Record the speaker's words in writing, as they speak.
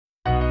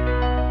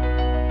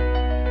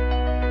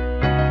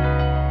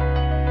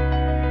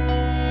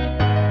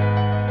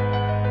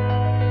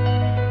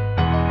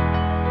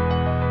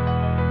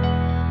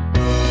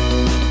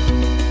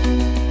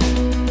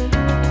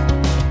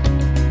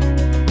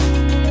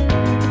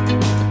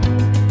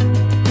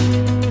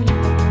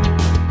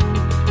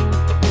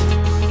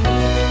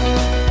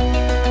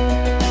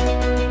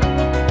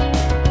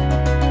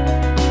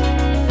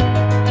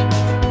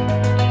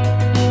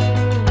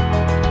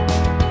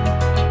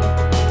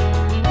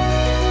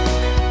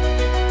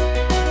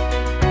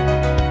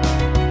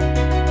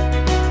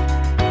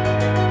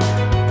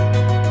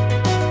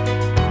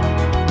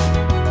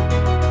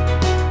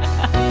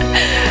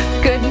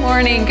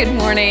good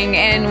morning,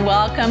 and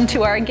welcome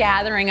to our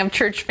gathering of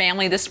church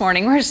family this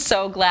morning. We're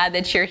so glad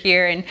that you're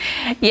here. And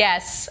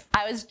yes,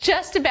 I was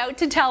just about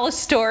to tell a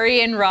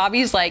story, and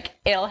Robbie's like,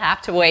 it'll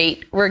have to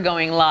wait. We're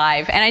going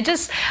live. And I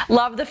just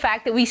love the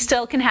fact that we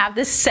still can have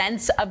this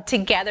sense of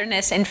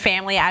togetherness and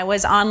family. I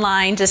was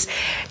online just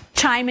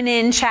chiming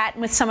in, chatting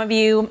with some of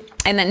you,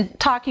 and then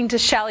talking to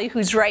Shelly,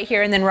 who's right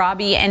here, and then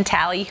Robbie and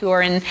Tally, who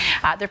are in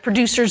the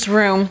producer's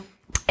room.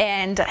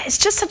 And it's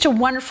just such a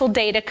wonderful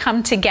day to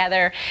come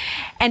together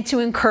and to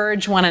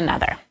encourage one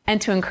another.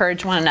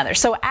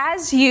 So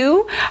as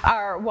you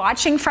are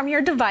watching from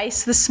your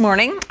device this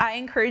morning, I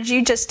encourage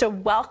you just to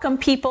welcome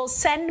people,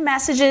 send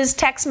messages,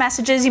 text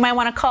messages. You might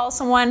want to call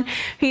someone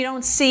who you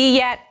don't see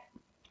yet.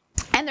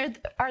 And there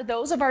are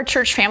those of our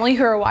church family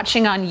who are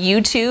watching on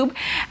YouTube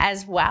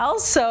as well.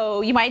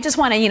 So you might just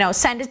want to,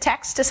 send a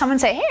text to someone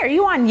and say, hey, are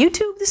you on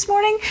YouTube this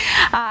morning?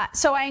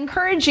 So I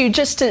encourage you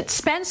just to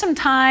spend some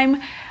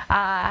time.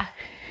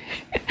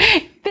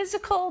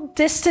 Physical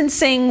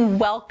distancing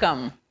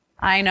welcome.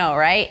 I know,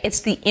 right?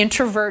 It's the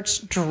introvert's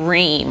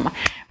dream,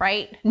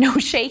 right? No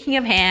shaking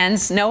of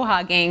hands, no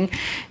hugging,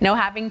 no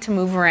having to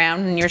move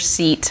around in your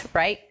seat,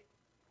 right?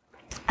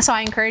 So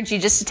I encourage you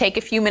just to take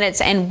a few minutes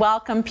and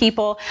welcome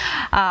people.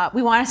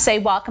 We want to say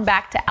welcome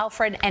back to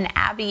Alfred and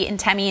Abby and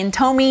Temi and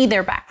Tomi.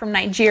 They're back from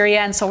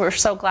Nigeria, and so we're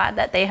so glad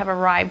that they have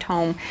arrived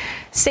home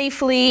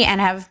safely and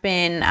have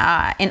been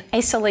in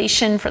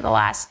isolation for the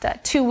last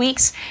 2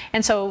 weeks.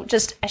 And so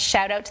just a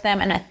shout out to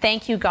them and a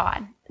thank you,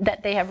 God,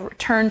 that they have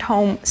returned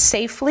home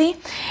safely.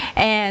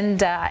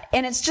 And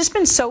it's just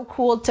been so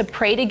cool to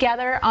pray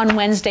together on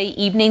Wednesday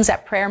evenings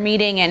at prayer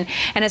meeting, and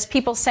as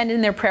people send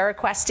in their prayer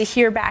requests, to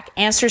hear back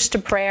answers to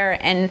prayer,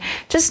 and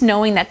just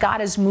knowing that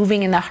God is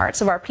moving in the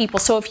hearts of our people.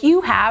 So if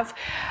you have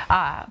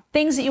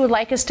things that you would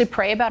like us to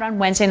pray about on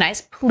Wednesday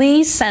nights,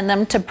 please send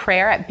them to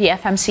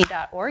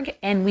prayer@bfmc.org,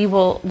 and we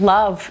will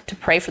love to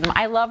pray for them.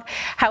 I love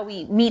how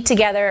we meet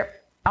together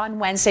on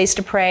Wednesdays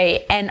to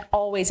pray, and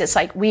always it's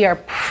like we are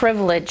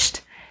privileged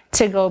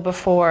to go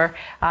before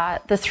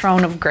the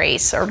throne of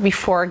grace, or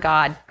before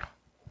God,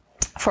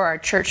 for our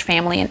church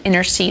family and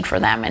intercede for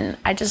them. And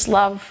I just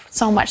love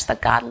so much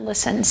that God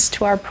listens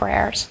to our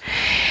prayers.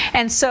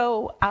 And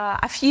so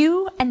a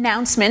few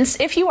announcements.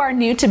 If you are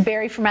new to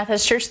Barrie for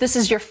Methodist Church, this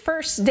is your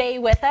first day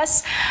with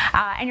us,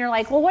 and you're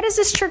like, well, what is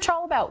this church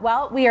all about?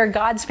 Well, we are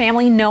God's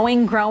family,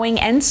 knowing, growing,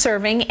 and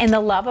serving in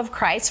the love of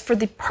Christ for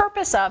the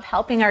purpose of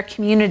helping our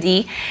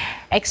community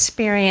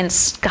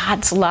experience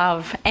God's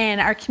love.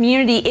 And our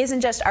community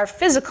isn't just our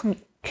physical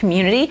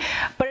community,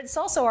 but it's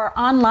also our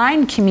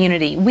online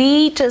community.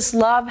 We just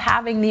love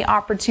having the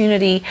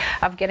opportunity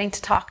of getting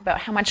to talk about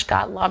how much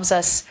God loves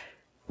us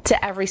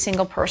to every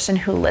single person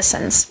who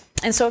listens.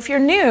 And so if you're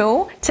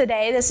new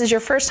today, this is your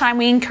first time,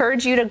 we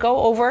encourage you to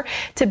go over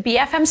to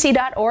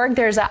bfmc.org.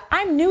 There's a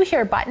I'm new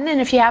here button. And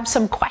if you have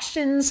some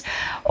questions,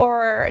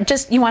 or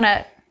just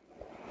I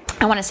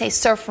want to say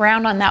surf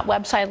around on that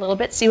website a little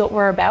bit, see what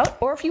we're about.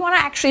 Or if you want to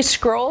actually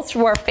scroll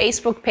through our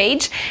Facebook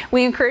page,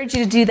 we encourage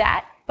you to do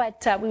that.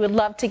 But we would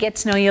love to get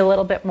to know you a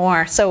little bit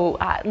more. So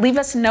leave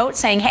us a note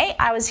saying, hey,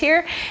 I was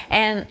here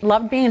and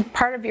loved being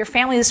part of your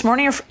family this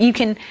morning. Or you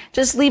can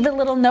just leave a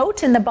little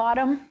note in the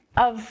bottom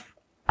of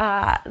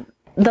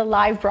the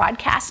live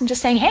broadcast and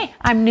just saying, hey,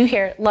 I'm new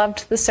here,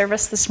 loved the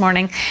service this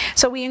morning.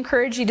 So we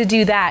encourage you to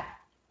do that.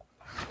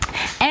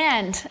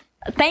 And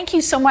thank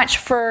you so much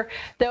for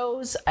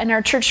those in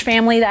our church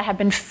family that have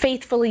been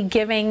faithfully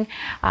giving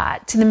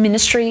to the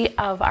ministry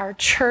of our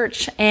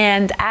church.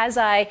 And as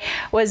I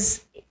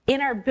was in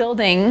our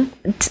building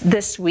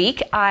this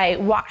week, I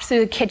walked through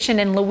the kitchen,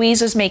 and Louise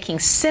was making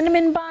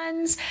cinnamon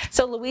buns.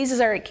 So Louise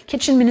is our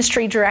kitchen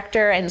ministry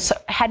director, and so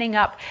heading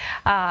up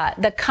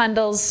the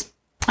Cundles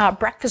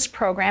breakfast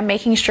program,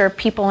 making sure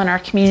people in our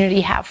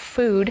community have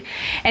food.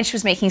 And she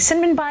was making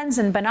cinnamon buns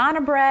and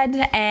banana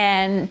bread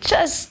and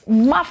just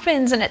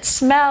muffins, and it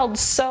smelled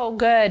so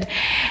good.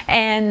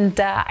 And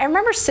I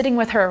remember sitting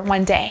with her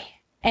one day,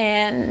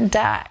 and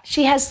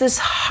she has this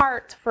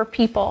heart for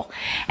people,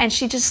 and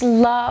she just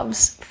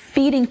loves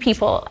feeding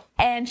people.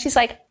 And she's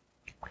like,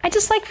 I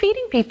just like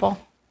feeding people.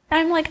 And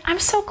I'm like, I'm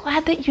so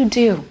glad that you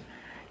do,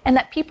 and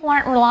that people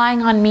aren't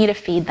relying on me to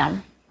feed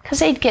them, because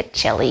they'd get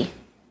chili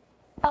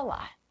a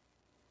lot,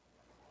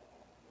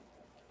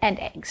 and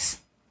eggs,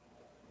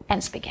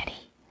 and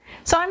spaghetti.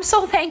 So I'm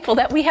so thankful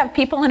that we have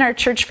people in our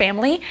church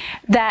family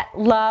that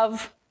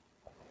love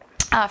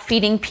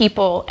feeding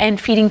people, and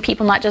feeding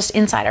people not just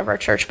inside of our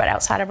church, but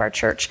outside of our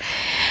church.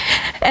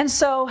 And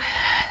so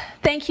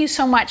thank you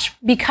so much.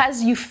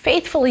 Because you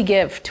faithfully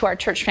give to our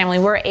church family,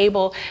 we're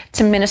able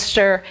to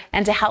minister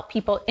and to help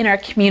people in our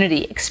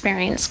community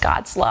experience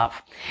God's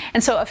love.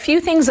 And so a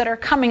few things that are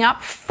coming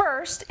up.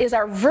 First is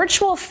our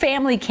virtual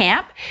family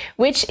camp,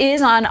 which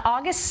is on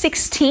August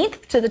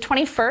 16th to the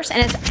 21st,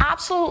 and it's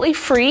absolutely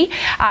free.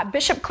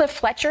 Bishop Cliff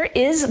Fletcher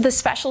is the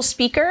special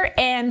speaker,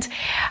 and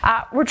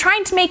we're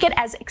trying to make it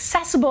as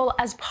accessible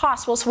as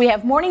possible. So we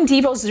have morning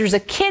devos. There's a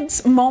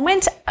kids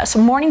moment,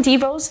 some morning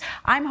devos.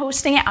 I'm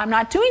hosting it. I'm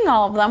not doing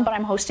all of them, but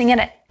I'm hosting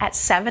it at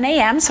 7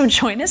 a.m., so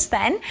join us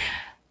then.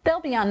 they'll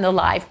be on the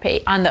live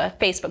page, on the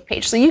Facebook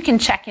page. So you can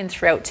check in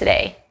throughout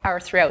today or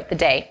throughout the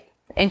day,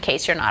 in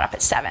case you're not up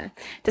at 7,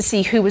 to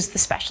see who was the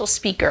special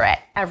speaker at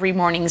every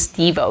morning's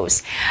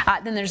Devos.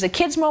 Then there's a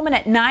kids moment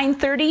at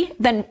 9:30,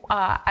 then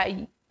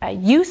a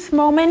youth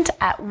moment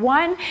at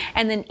 1,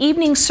 and then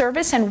evening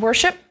service and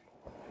worship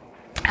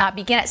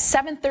begin at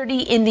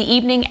 7:30 in the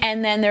evening,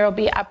 and then there will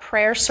be a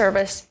prayer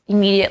service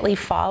immediately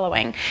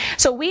following.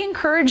 So we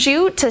encourage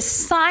you to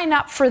sign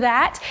up for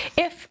that.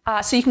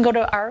 So you can go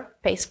to our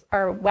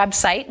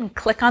website and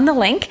click on the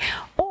link,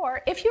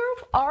 or if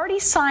you've already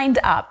signed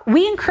up,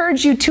 we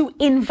encourage you to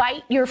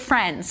invite your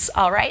friends,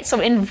 all right?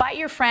 So invite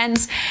your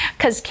friends,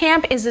 because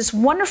camp is this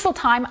wonderful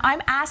time.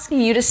 I'm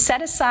asking you to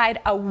set aside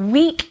a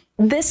week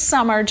this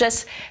summer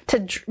just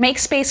to make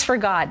space for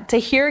God, to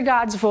hear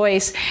God's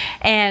voice.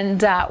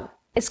 And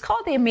it's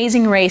called the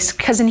Amazing Race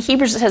because in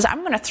Hebrews it says, I'm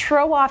going to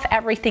throw off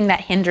everything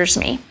that hinders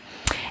me,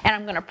 and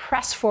I'm going to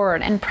press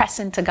forward and press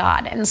into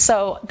God. And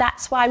so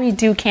that's why we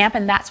do camp,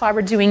 and that's why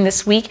we're doing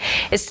this week,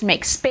 is to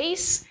make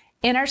space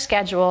in our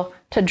schedule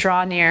to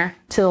draw near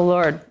to the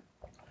Lord.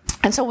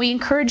 And so we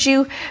encourage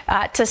you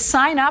to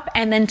sign up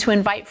and then to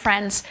invite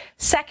friends.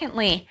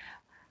 Secondly,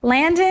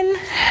 Landon,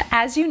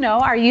 as you know,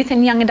 our Youth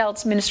and Young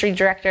Adults Ministry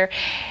Director,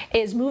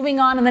 is moving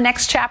on in the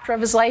next chapter of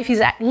his life.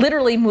 He's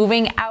literally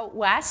moving out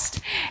west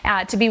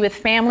to be with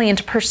family and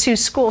to pursue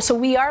school. So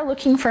we are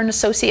looking for an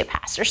associate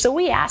pastor. So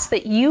we ask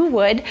that you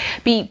would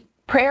be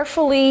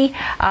prayerfully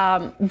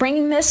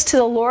bringing this to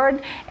the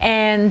Lord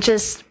and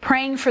just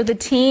praying for the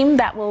team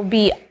that will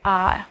be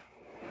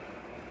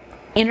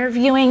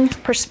interviewing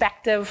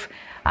prospective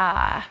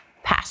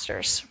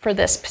pastors for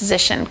this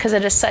position, because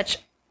it is such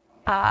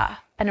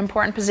an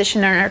important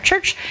position in our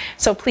church.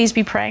 So please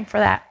be praying for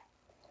that.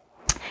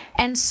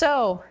 And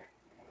so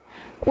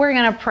we're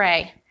going to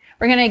pray.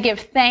 We're going to give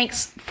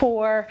thanks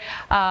for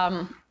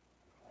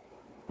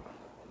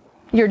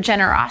your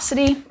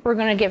generosity. We're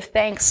going to give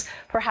thanks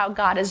for how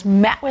God has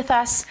met with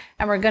us,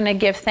 and we're going to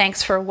give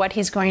thanks for what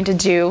he's going to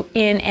do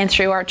in and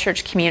through our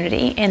church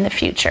community in the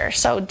future.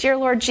 So, dear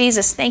Lord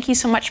Jesus, thank you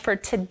so much for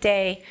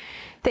today.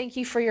 Thank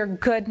you for your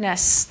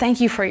goodness. Thank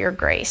you for your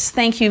grace.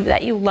 Thank you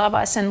that you love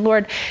us. And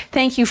Lord,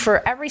 thank you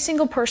for every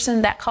single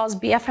person that calls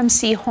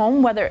BFMC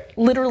home, whether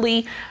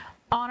literally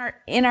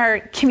in our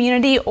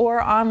community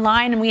or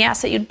online. And we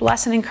ask that you'd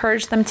bless and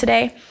encourage them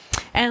today.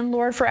 And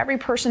Lord, for every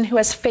person who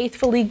has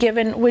faithfully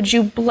given, would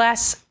you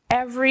bless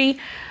every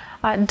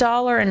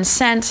dollar and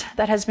cent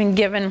that has been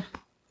given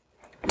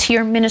to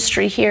your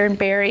ministry here in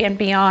Barrie and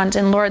beyond.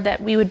 And Lord,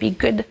 that we would be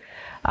good,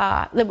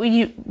 that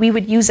we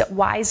would use it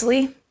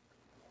wisely,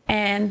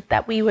 and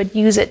that we would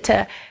use it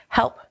to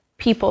help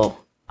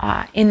people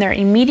in their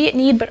immediate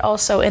need, but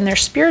also in their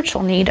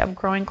spiritual need of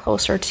growing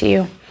closer to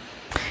you.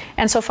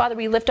 And so, Father,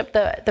 we lift up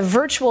the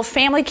virtual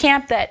family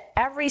camp, that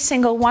every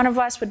single one of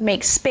us would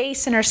make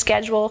space in our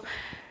schedule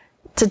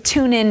to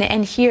tune in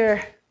and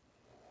hear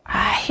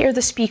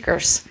the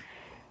speakers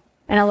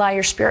and allow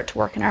your Spirit to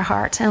work in our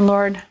hearts. And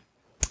Lord,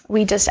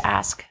 we just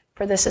ask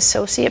for this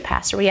associate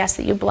pastor. We ask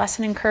that you bless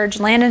and encourage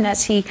Landon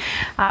as he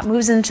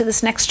moves into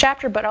this next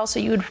chapter, but also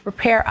you would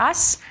prepare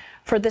us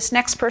for this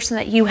next person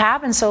that you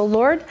have. And so,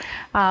 Lord,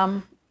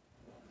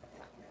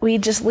 we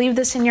just leave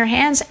this in your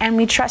hands and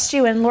we trust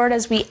you. And Lord,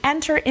 as we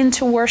enter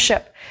into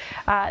worship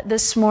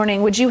this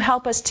morning, would you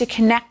help us to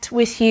connect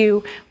with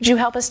you? Would you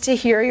help us to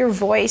hear your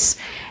voice?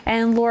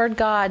 And Lord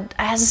God,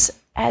 as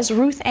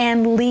Ruth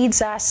Ann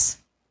leads us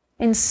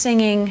in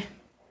singing,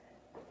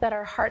 that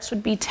our hearts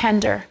would be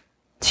tender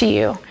to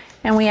you.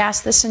 And we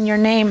ask this in your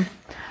name.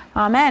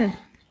 Amen.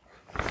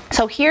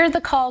 So hear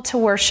the call to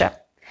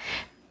worship.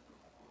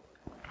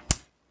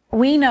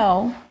 We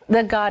know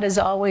that God is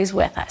always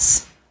with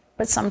us,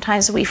 but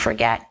sometimes we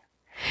forget.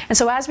 And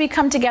so as we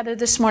come together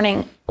this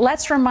morning,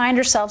 let's remind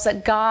ourselves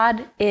that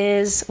God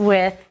is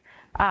with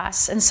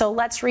us. And so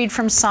let's read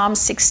from Psalm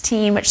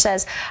 16, which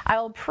says, I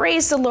will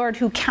praise the Lord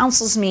who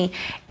counsels me.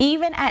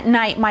 Even at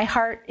night, my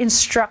heart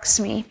instructs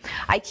me.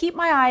 I keep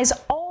my eyes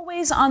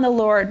always on the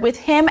Lord. With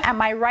him at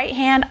my right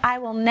hand, I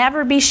will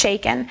never be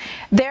shaken.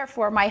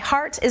 Therefore, my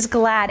heart is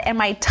glad and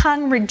my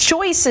tongue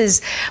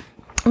rejoices.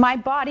 My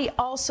body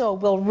also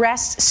will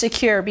rest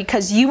secure,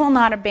 because you will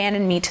not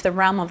abandon me to the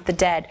realm of the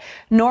dead,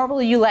 nor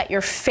will you let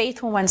your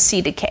faithful one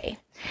see decay.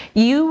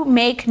 You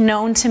make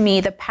known to me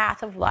the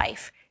path of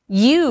life.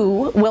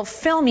 You will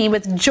fill me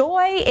with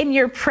joy in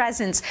your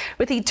presence,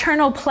 with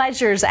eternal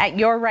pleasures at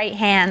your right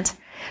hand.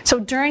 So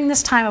during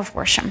this time of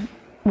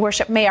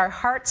worship, may our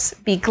hearts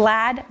be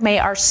glad, may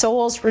our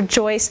souls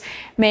rejoice,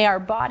 may our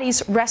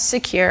bodies rest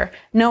secure,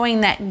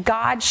 knowing that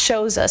God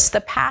shows us the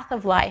path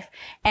of life,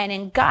 and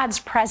in God's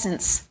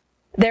presence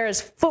there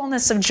is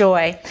fullness of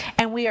joy,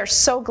 and we are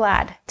so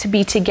glad to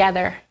be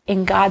together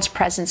in God's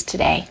presence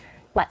today.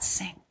 Let's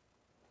sing.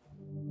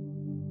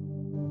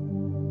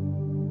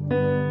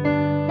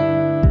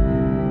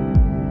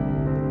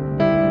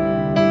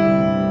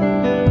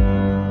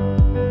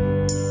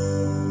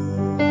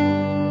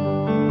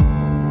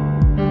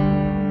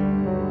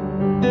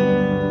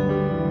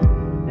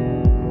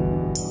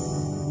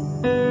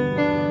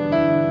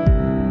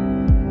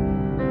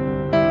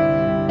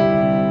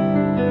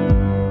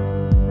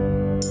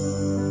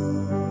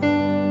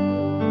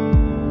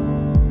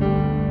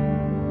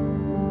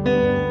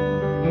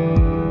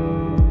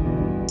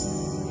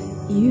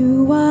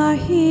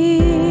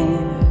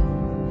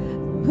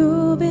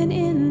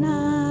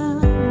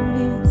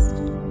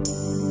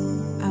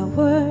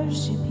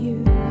 worship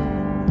you.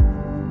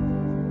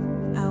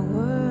 I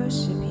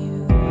worship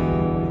you.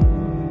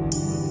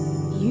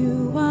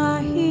 You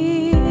are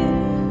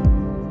here,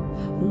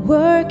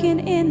 working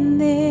in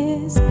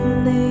this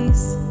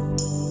place.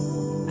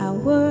 I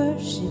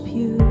worship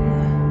you.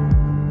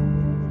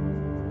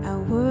 I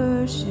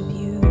worship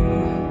you.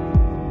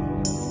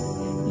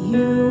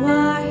 You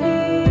are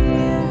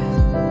here,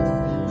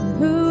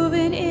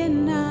 moving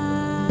in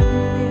our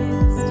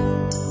midst.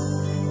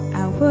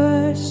 I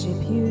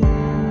worship you.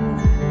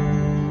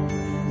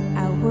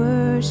 I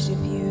worship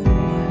you.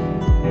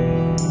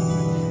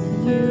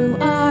 You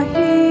are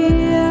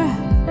here,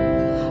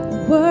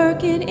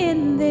 working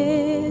in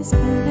this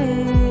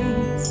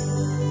place.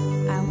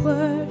 I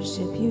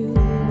worship you.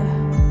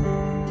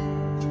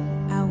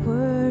 I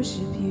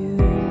worship you.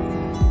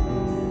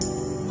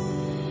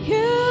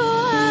 You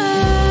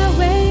are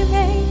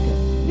waymaker,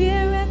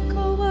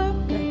 miracle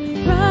worker,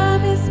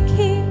 promise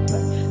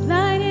keeper,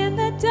 light in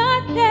the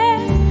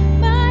darkness.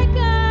 My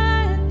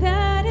God,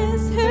 that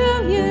is who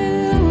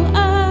you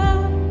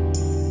are.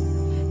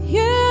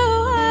 You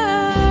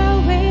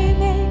are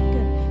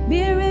waymaker,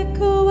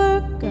 miracle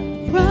worker,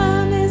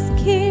 promise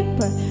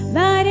keeper,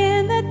 light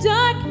in the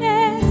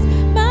darkness.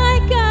 My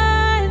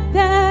God,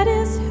 that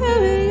is who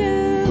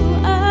you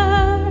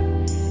are.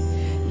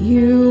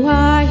 You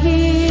are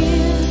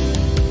here,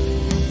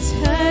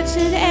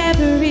 touching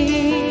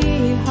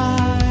every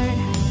heart.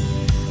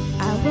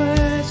 I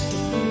worship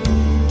you.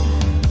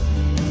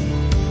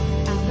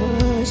 I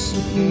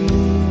worship you.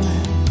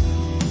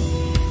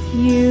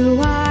 You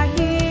are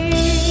here,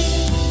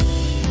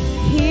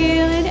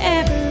 healing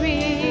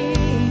every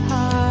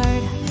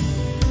heart.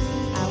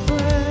 I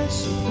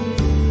worship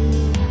you.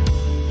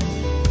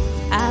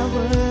 I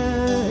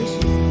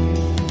worship you.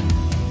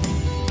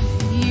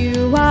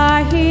 You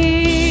are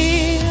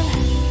here,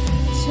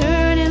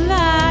 turning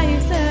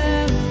lives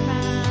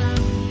around.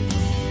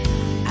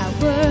 I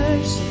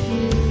worship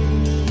you.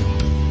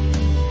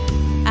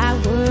 I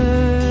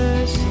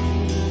worship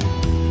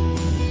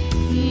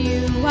you.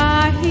 You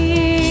are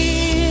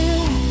here,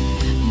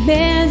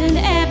 mending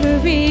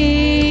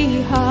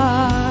every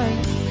heart.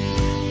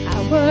 I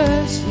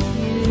worship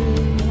you.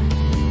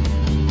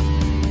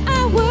 I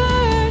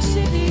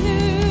worship you.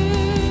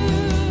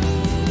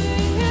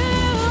 You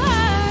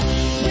are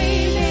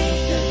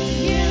waymaker,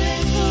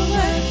 miracle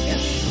worker,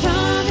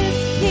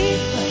 promise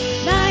keeper,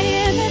 light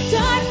in the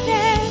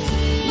darkness.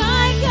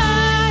 My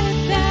God,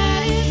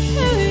 that is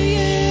who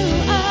you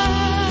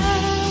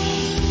are.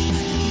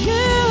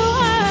 You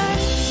are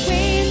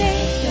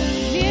waymaker,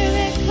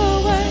 miracle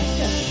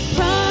worker,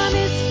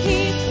 promise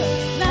keeper,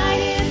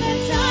 light in the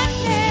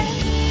darkness.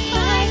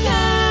 My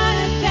God,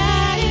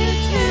 that is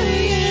who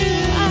you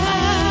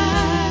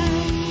are.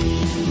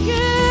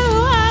 You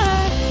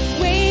are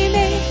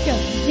waymaker,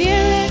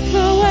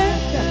 miracle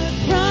worker,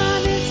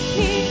 promise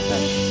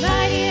keeper,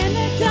 light in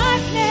the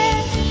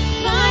darkness.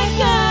 My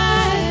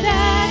God,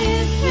 that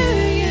is who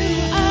you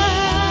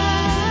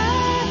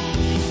are.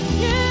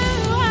 You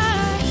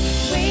are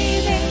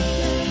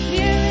waymaker,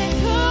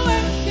 miracle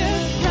worker,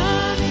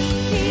 promise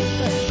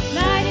keeper,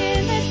 light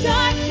in the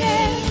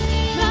darkness.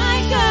 My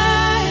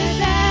God,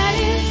 that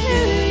is who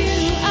you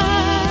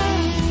are.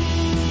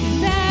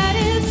 That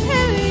is who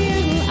you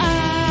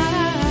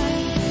are.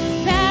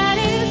 That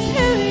is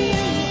who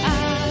you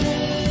are.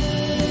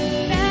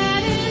 That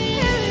is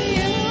who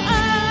you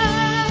are.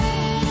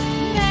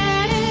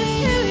 That is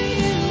who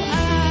you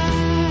are.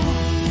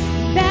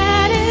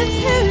 That is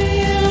who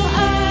you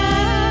are.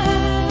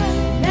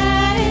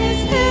 That is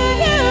who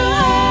you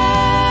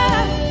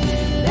are.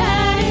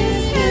 That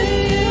is who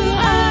you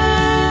are.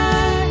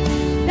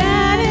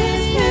 That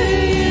is who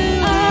you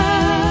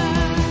are.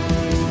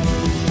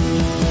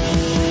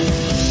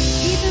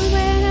 Even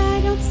when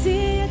I don't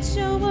see it,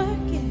 you're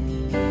working.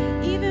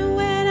 Even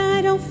when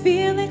I don't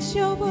feel it,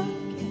 you're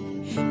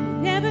working. You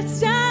never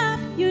stop,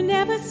 you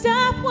never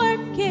stop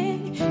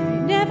working.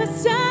 You never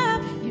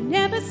stop, you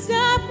never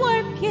stop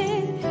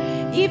working.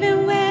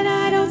 Even when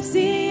I don't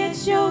see it,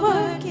 you're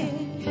working.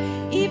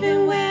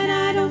 Even when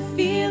I don't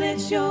feel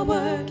it, you're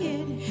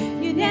working.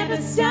 You never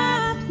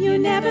stop, you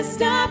never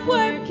stop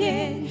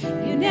working.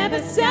 You never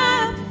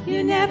stop,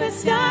 you never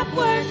stop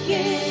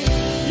working.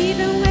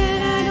 Even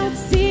when I don't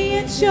see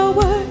it, you're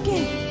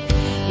working.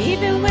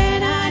 Even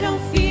when I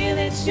don't feel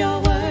it, you're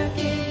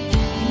working.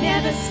 You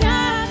never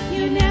stop,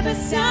 you never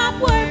stop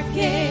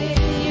working.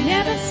 You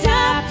never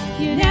stop,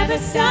 you never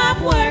stop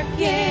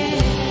working.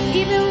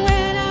 Even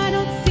when I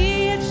don't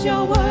see it,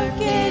 you're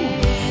working.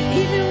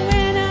 Even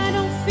when I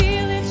don't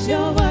feel it,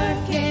 you're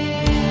working.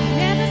 You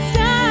never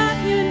stop,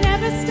 you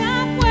never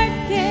stop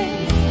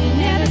working. You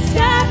never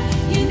stop,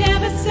 you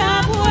never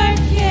stop working.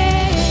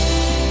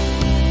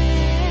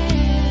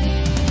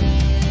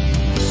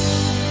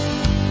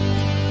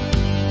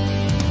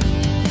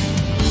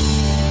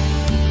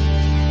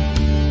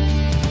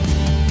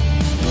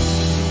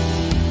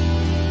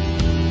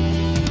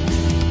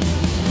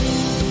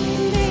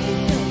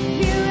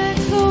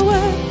 Miracle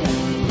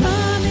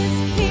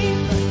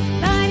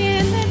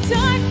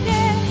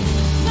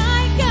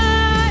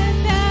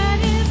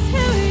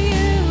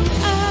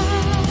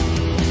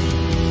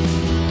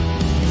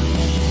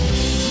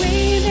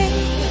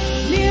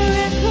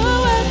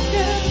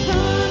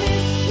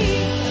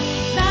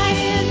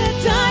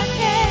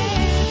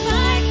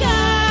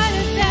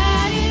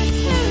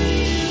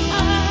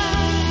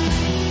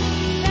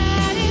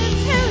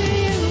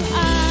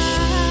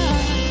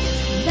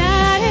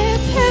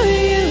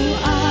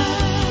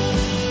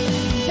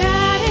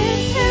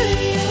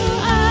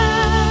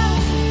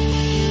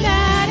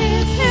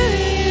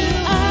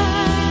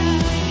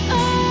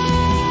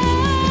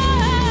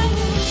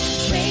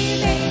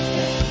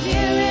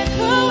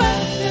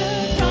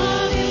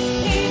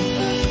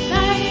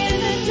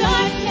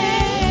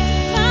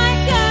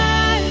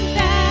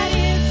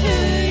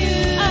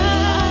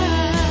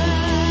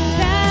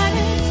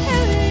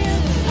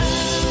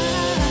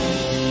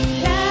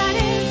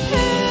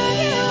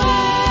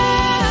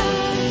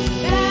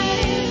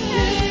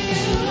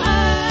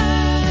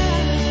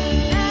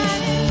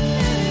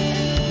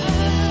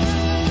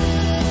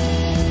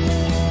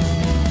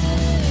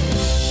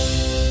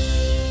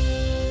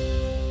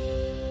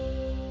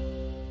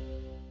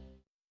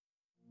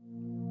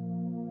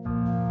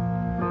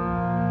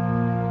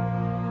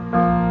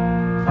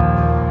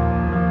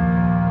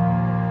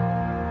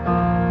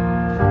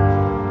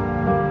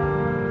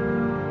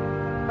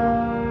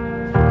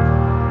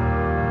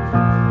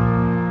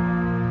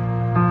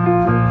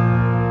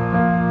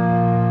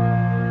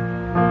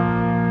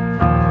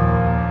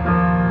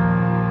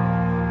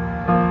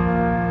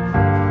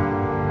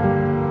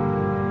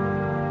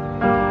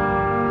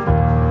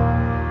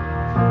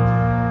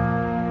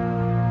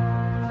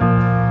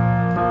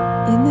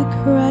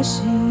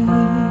crushing,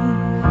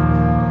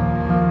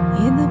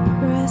 in the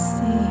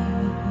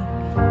pressing,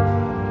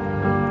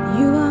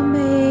 you are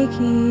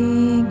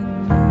making a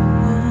new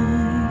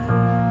wine.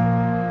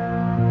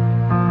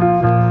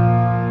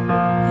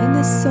 In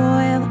the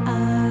soil I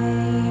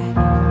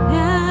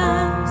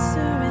now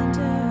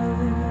surrender,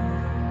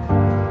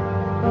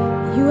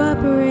 you are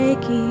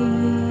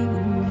breaking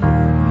a new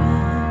ground.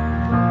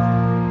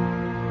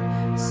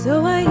 So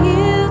I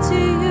yield to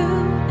you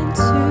and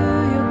to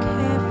your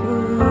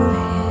careful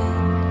hand.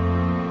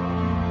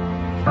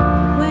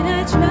 When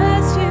I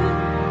trust you,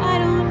 I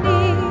don't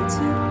need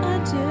to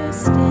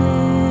understand.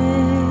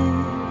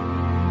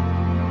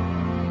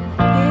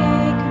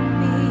 Make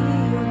me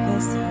your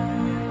vessel.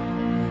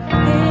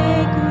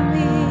 Make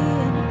me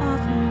an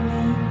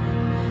offering.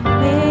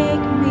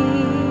 Make me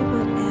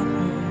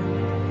whatever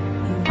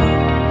you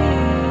want me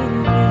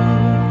to be.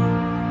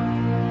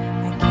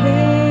 I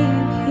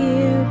came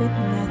here with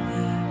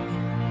nothing,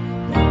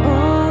 but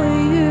all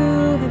you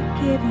have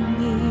given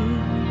me.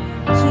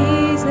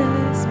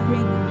 Jesus,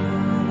 bring the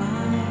new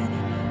wine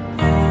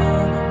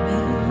out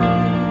of me.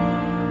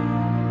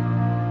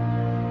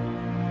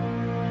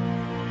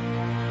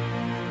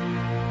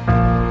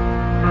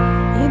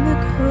 In the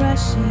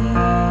crushing,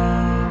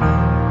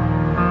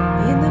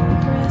 in the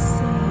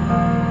pressing,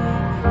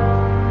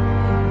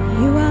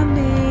 you are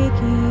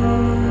making a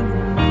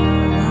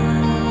new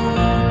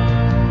wine.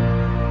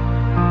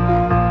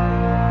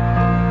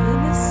 In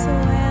the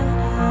soil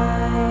I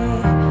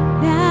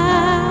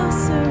now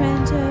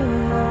surrender,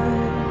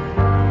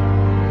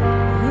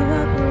 you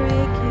are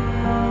breaking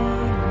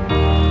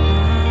new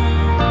ground.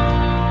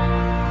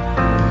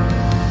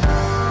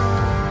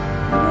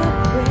 You are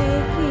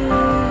breaking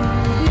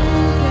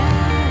new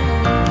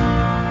ground.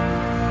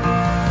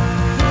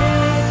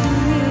 Make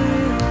me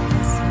a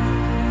vessel.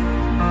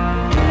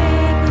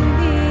 Make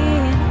me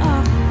an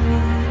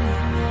offering.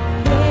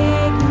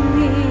 Make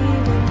me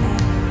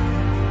whatever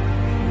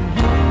you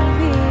want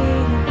me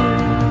to be.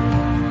 I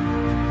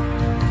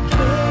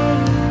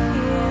came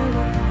here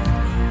with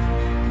nothing,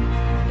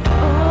 but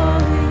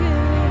all you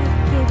have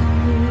given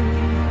me.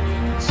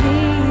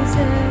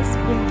 Jesus,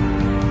 bring the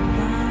new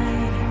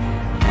wine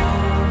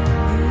out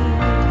of me.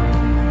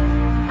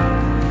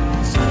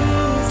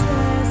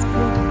 Jesus,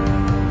 bring the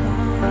new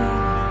wine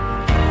out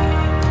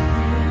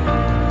of me.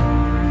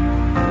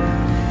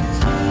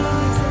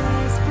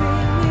 Jesus,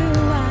 bring new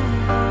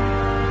wine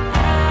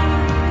out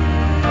of me.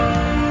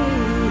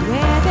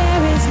 Where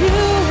there is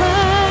new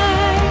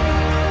wine,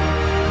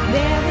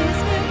 there is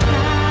new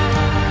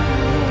power,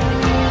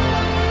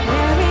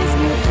 there is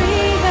new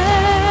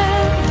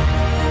freedom,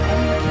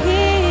 and the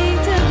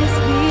kingdom is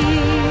here.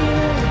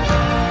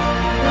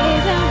 Lay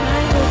down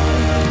my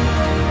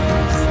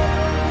burdens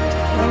to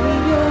carry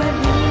your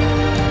new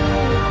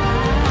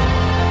wine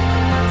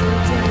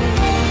today.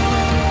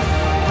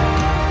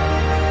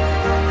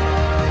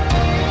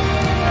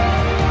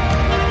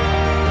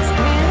 'Cause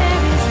where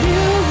there is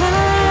new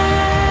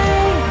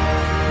wine,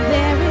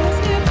 there is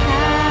new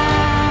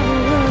power,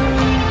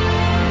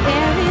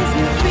 there is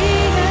new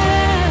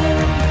freedom,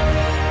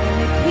 and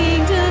the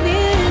kingdom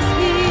is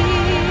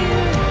here.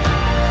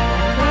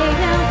 Lay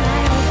down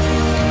my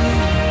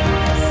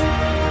burdens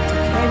to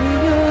carry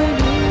your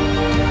new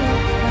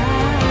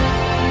wine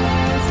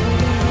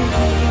today.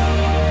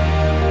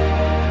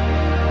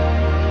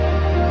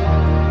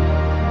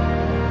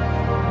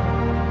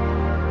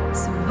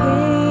 So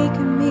make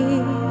me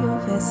your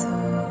vessel.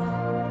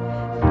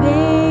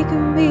 Make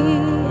me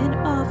an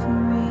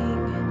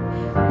offering.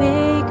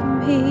 Make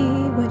me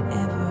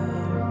whatever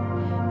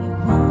you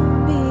want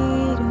me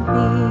to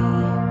be.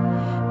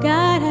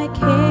 God, I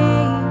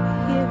came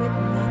here with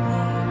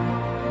nothing,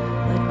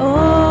 but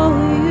all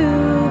you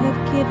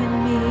have given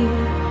me.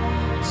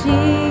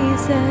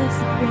 Jesus,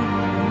 bring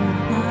new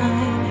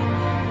wine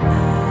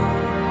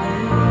out of me.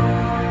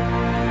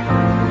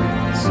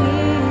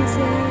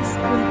 Jesus,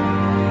 bring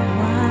new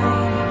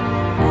wine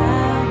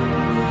out of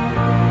me.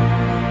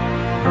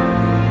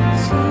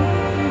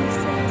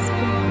 Jesus,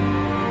 bring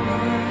new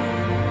wine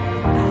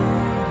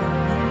out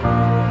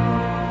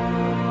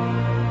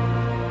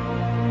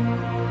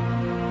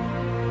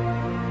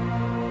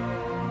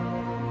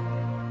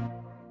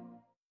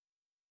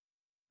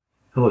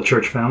Hello,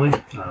 church family.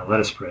 Let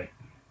us pray.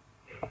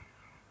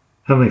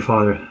 Heavenly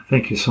Father,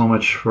 thank you so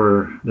much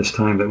for this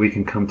time that we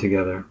can come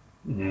together.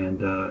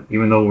 And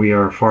even though we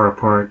are far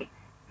apart,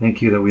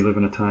 thank you that we live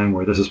in a time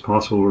where this is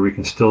possible, where we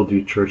can still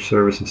do church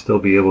service and still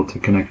be able to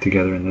connect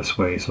together in this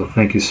way. So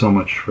thank you so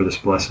much for this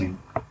blessing.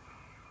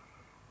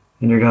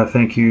 And dear God,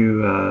 thank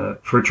you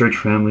for church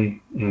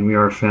family, and we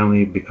are a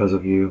family because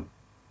of you.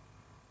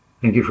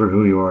 Thank you for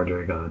who you are,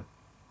 dear God.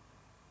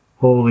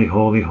 Holy,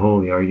 holy,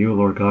 holy are you,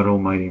 Lord God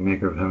Almighty,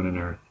 maker of heaven and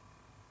earth.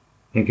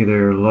 Thank you that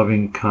you're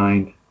loving,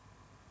 kind,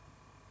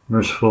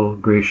 merciful,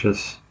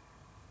 gracious,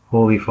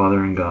 holy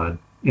Father and God,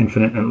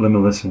 infinite and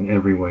limitless in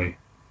every way.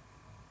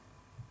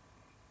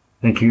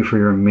 Thank you for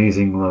your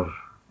amazing love,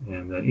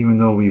 and that even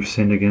though we've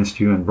sinned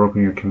against you and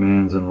broken your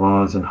commands and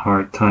laws and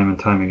heart time and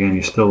time again,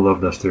 you still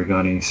loved us, dear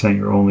God, and you sent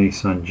your only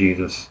Son,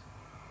 Jesus,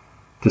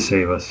 to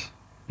save us.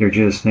 Dear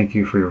Jesus, thank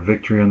you for your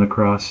victory on the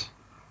cross.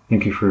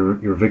 Thank you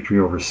for your victory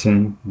over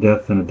sin,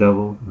 death, and the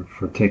devil, and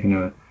for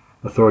taking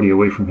authority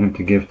away from him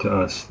to give to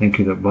us. Thank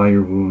you that by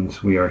your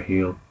wounds we are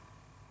healed.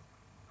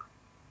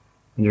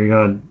 And dear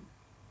God,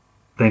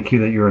 thank you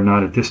that you are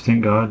not a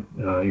distant God.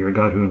 You're a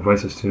God who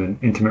invites us to an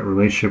intimate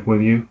relationship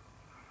with you.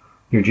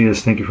 Dear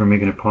Jesus, thank you for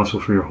making it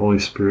possible for your Holy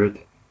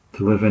Spirit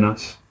to live in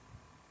us.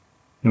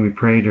 And we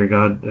pray, dear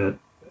God, that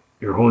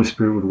your Holy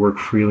Spirit would work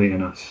freely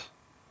in us.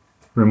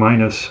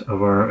 Remind us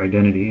of our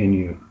identity in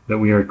you, that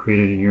we are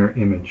created in your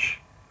image,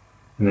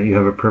 and that you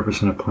have a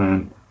purpose and a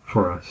plan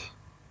for us.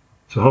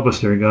 So help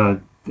us, dear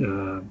God,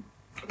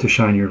 to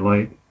shine your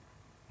light.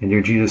 And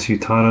dear Jesus, you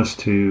taught us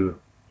to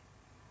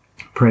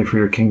pray for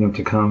your kingdom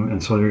to come.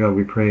 And so, dear God,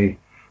 we pray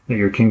that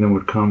your kingdom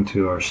would come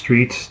to our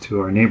streets, to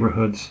our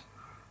neighborhoods,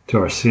 to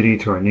our city,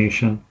 to our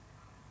nation.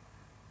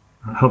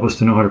 Help us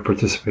to know how to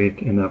participate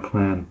in that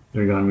plan,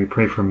 dear God. And we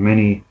pray for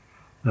many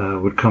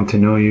would come to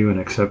know you and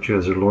accept you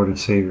as their Lord and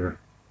Savior.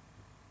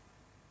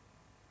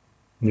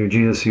 Dear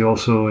Jesus, you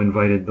also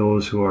invited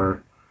those who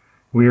are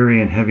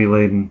weary and heavy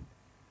laden,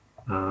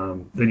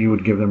 that you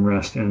would give them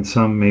rest. And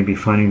some may be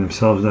finding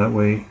themselves that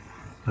way,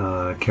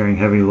 carrying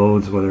heavy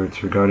loads, whether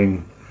it's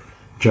regarding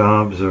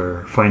jobs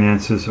or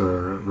finances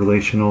or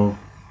relational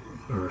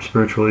or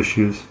spiritual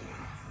issues.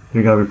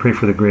 Dear God, we pray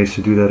for the grace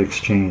to do that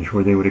exchange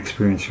where they would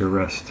experience your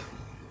rest.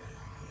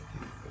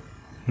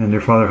 And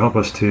dear Father, help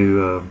us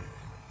to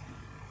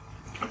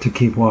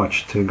keep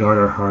watch, to guard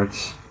our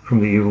hearts from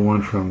the evil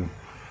one,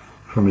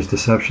 from his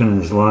deception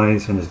and his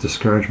lies and his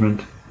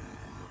discouragement.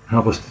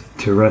 Help us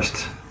to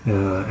rest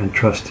and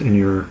trust in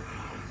your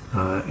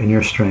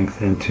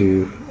strength, and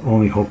to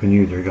only hope in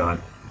you, dear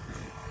God.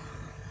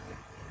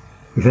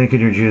 We thank you,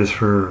 dear Jesus,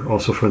 for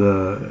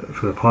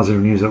the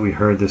positive news that we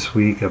heard this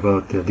week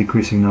about the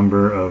decreasing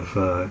number of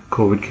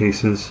COVID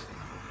cases.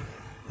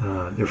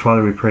 Dear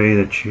Father, we pray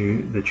that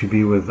you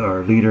be with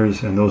our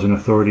leaders and those in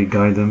authority,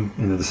 guide them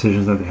in the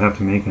decisions that they have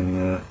to make,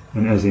 and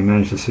as they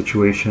manage the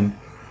situation.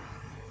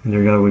 And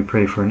dear God, we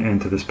pray for an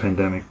end to this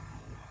pandemic.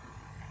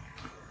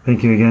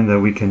 Thank you again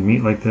that we can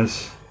meet like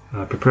this.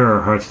 Prepare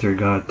our hearts, dear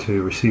God,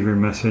 to receive your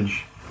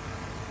message,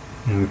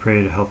 and we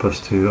pray to help us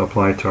to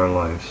apply it to our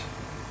lives.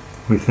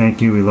 We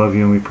thank you, we love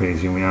you, and we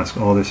praise you, and we ask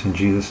all this in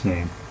Jesus'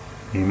 name.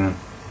 Amen.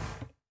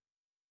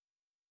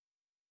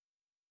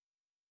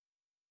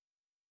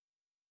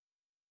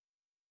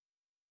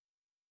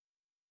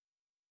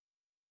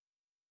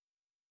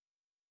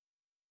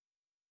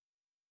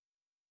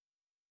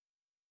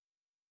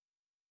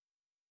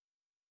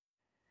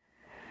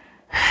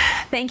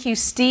 Thank you,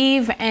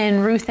 Steve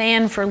and Ruth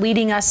Ann, for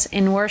leading us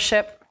in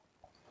worship.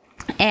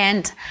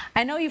 And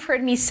I know you've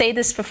heard me say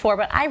this before,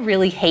 but I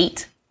really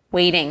hate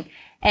waiting.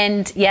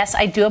 And yes,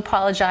 I do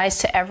apologize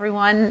to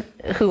everyone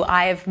who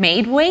I have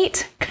made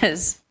wait,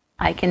 because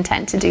I can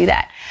tend to do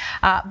that.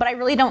 But I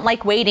really don't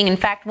like waiting. In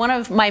fact, one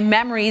of my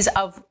memories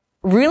of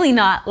really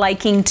not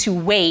liking to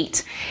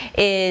wait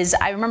is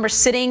I remember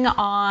sitting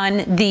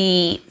on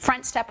the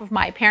front step of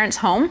my parents'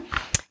 home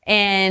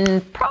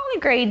in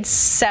probably grade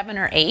 7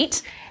 or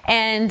 8,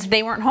 and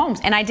they weren't home,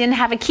 and I didn't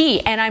have a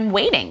key, and I'm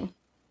waiting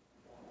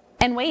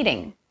and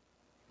waiting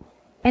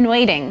and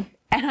waiting.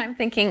 And I'm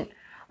thinking,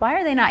 why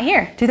are they not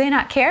here? Do they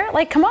not care?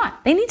 Like, come on,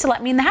 they need to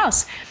let me in the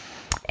house.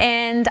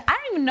 And I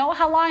don't even know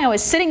how long I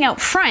was sitting out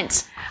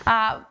front,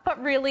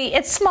 but really,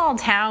 it's small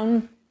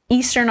town,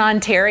 Eastern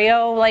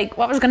Ontario. Like,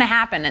 what was going to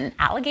happen? An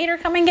alligator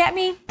come and get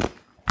me?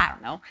 I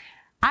don't know.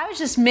 I was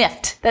just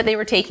miffed that they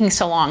were taking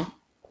so long.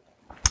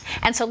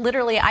 And so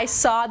literally I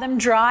saw them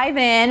drive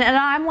in, and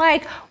I'm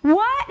like,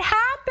 what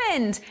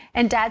happened?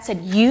 And Dad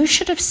said, you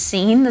should have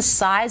seen the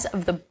size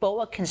of the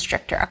boa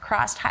constrictor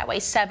across Highway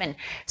 7,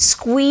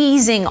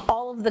 squeezing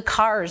all of the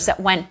cars that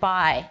went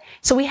by.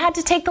 So we had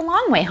to take the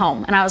long way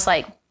home. And I was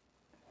like,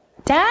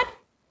 Dad,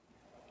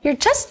 you're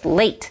just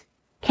late.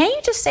 Can't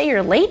you just say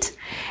you're late?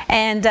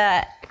 And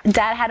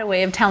Dad had a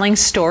way of telling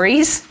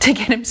stories to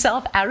get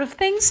himself out of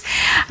things.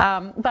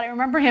 But I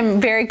remember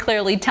him very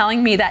clearly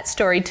telling me that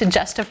story to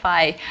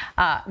justify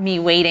me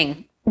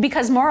waiting.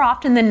 Because more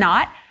often than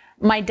not,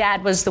 my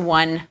dad was the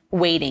one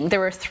waiting. There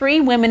were 3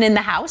 women in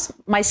the house,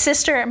 my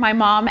sister, my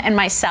mom, and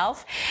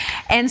myself.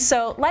 And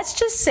so let's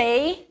just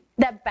say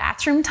that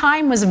bathroom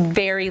time was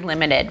very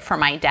limited for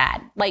my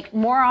dad. Like,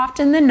 more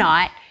often than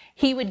not,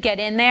 he would get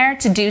in there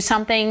to do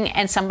something,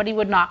 and somebody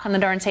would knock on the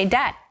door and say,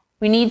 Dad,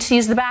 we need to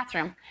use the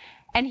bathroom.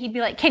 And he'd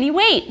be like, can you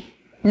wait?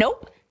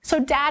 Nope. So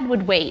Dad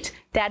would wait.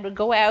 Dad would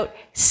go out,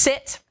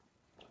 sit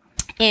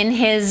in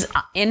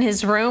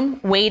his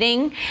room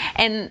waiting.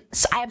 And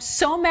so I have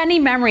so many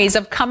memories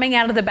of coming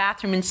out of the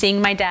bathroom and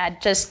seeing my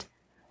dad just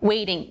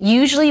waiting,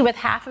 usually with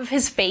half of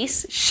his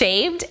face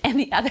shaved and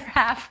the other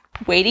half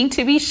waiting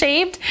to be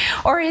shaved,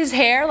 or his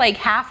hair like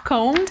half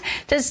combed,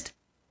 just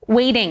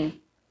waiting.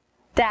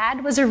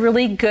 Dad was a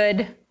really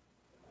good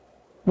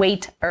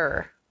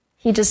waiter.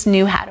 He just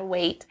knew how to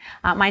wait.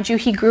 Mind you,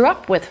 he grew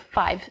up with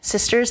 5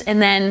 sisters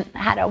and then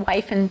had a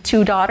wife and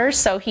 2 daughters,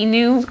 so he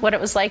knew what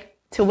it was like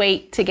to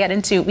wait to get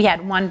into. We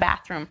had one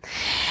bathroom.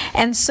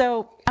 And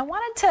so I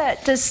wanted to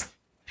just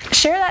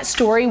share that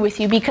story with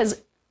you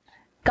because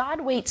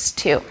God waits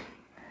too.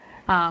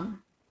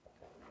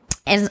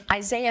 In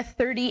Isaiah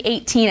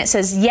 30:18, it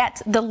says,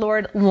 "Yet the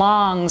Lord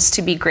longs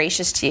to be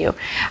gracious to you.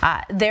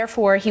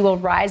 Therefore, he will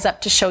rise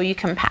up to show you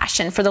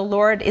compassion. For the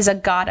Lord is a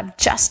God of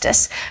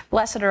justice.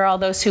 Blessed are all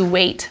those who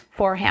wait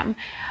for him."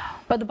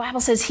 But the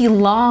Bible says he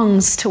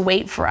longs to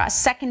wait for us.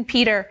 2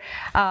 Peter,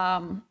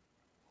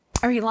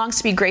 or he longs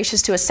to be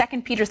gracious to us.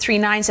 2 Peter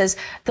 3:9 says,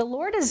 "The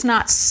Lord is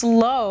not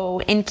slow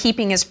in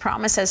keeping his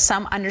promise, as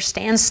some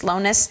understand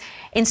slowness.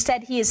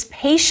 Instead, he is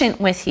patient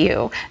with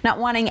you, not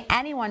wanting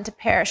anyone to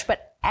perish,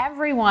 but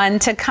everyone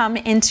to come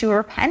into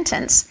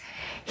repentance."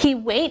 He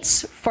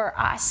waits for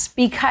us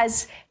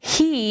because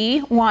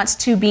he wants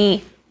to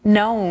be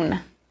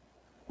known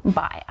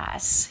by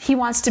us. He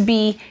wants to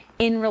be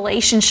in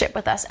relationship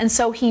with us. And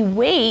so he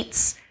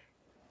waits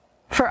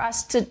for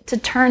us to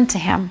turn to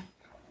him.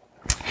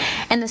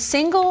 And the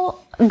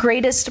single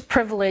greatest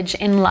privilege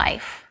in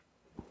life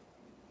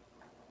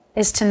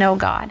is to know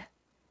God.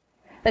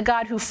 The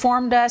God who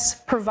formed us,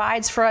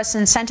 provides for us,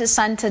 and sent his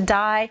son to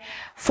die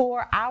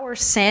for our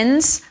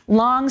sins,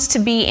 longs to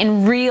be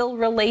in real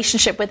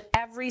relationship with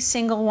every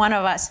single one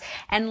of us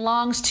and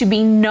longs to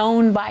be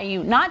known by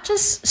you. Not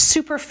just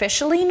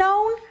superficially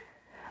known,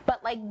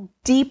 but like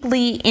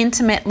deeply,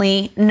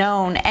 intimately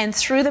known. And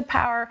through the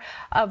power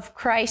of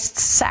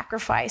Christ's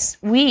sacrifice,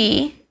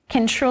 we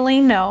can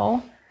truly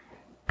know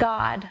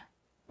God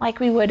like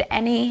we would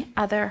any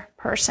other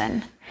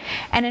person.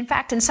 And in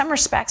fact, in some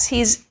respects,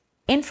 he's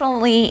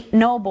infinitely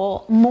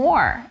knowable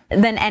more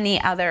than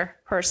any other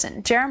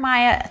person.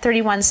 Jeremiah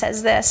 31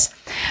 says this,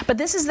 "But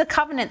this is the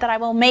covenant that I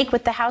will make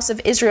with the house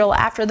of Israel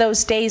after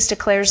those days,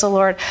 declares the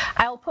Lord.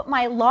 I will put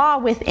my law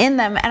within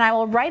them, and I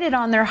will write it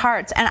on their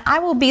hearts, and I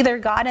will be their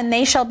God, and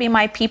they shall be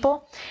my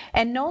people.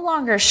 And no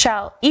longer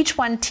shall each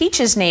one teach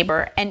his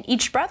neighbor and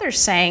each brother,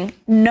 saying,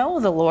 'Know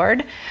the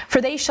Lord,' for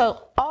they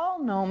shall all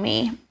know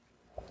me,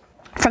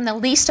 from the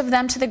least of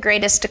them to the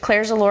greatest,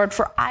 declares the Lord,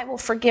 for I will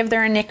forgive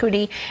their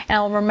iniquity and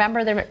I will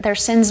remember their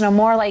sins no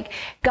more." Like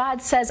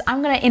God says,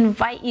 I'm going to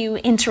invite you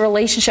into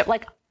relationship.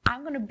 Like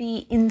I'm going to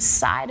be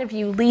inside of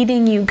you,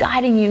 leading you,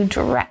 guiding you,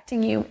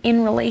 directing you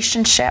in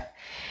relationship.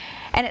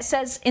 And it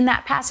says in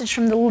that passage,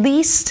 from the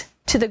least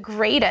to the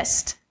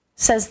greatest,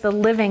 says the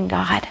living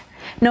God.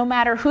 No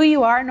matter who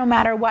you are, no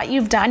matter what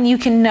you've done, you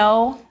can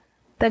know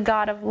the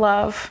God of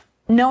love.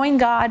 Knowing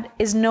God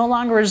is no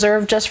longer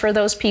reserved just for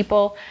those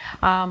people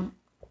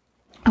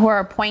who are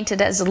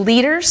appointed as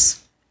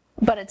leaders,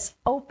 but it's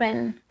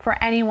open for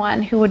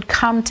anyone who would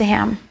come to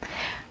him.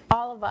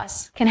 All of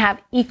us can have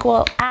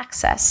equal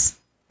access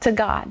to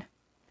God.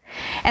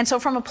 And so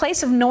from a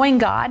place of knowing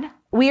God,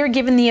 we are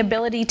given the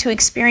ability to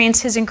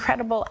experience his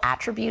incredible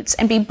attributes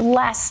and be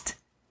blessed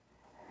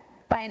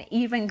by an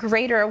even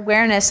greater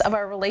awareness of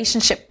our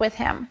relationship with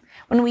him.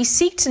 When we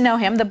seek to know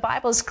him, the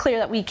Bible is clear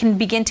that we can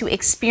begin to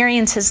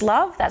experience his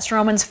love. That's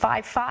Romans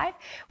 5:5.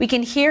 We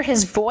can hear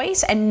his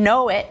voice and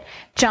know it,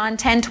 John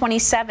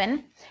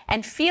 10:27,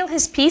 and feel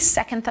his peace,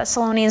 2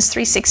 Thessalonians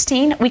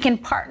 3:16. We can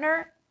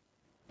partner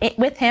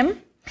with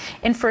him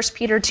in 1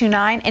 Peter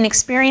 2:9 and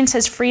experience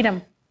his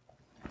freedom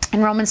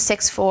in Romans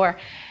 6:4.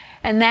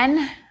 And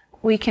then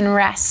we can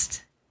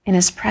rest in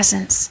his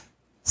presence,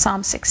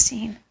 Psalm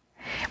 16.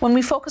 When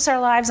we focus our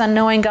lives on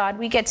knowing God,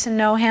 we get to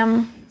know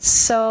him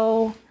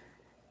so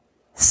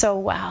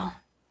well,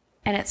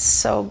 and it's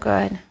so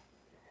good.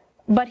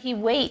 But he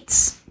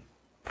waits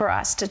for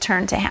us to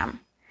turn to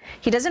him.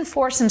 He doesn't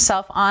force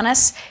himself on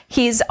us.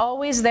 He's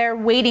always there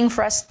waiting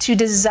for us to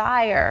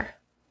desire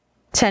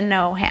to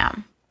know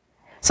him.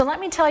 So let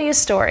me tell you a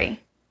story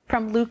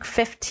from Luke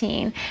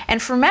 15.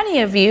 And for many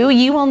of you,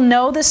 you will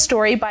know the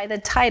story by the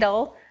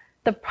title,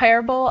 The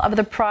Parable of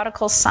the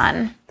Prodigal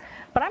Son.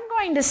 But I'm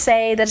going to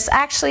say that it's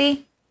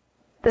actually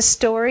the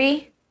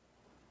story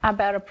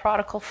about a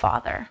prodigal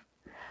father.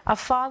 A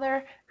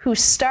father who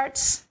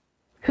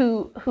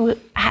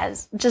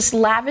has just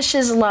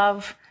lavishes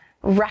love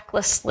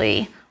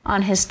recklessly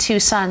on his two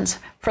sons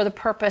for the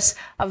purpose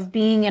of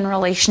being in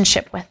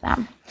relationship with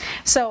them.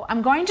 So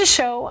I'm going to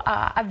show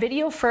a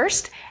video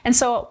first. And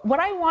so what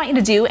I want you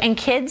to do, and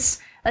kids,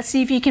 let's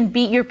see if you can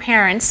beat your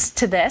parents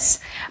to this.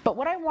 But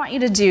what I want you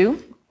to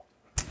do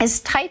is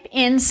type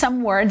in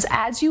some words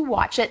as you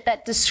watch it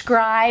that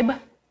describe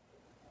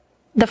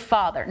the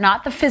father,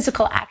 not the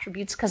physical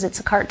attributes because it's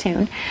a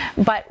cartoon,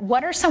 but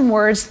what are some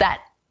words that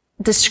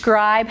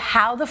describe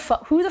how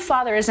who the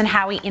father is and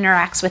how he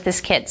interacts with his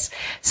kids.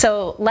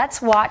 So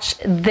let's watch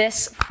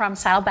this from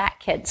Saddleback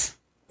Kids.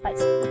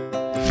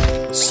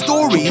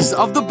 Stories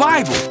of the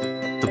Bible,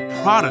 the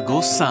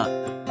prodigal son.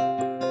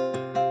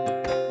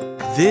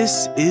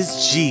 This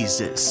is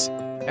Jesus,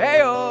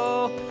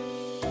 Heyo!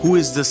 who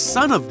is the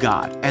Son of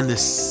God and the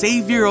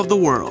Savior of the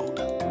world.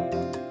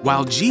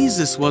 While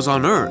Jesus was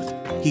on earth,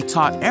 he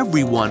taught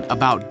everyone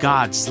about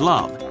God's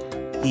love.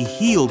 He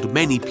healed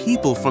many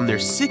people from their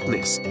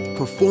sickness,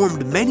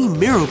 performed many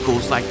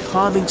miracles like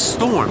calming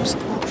storms,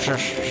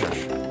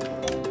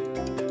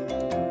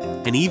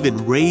 and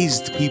even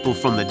raised people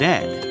from the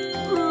dead.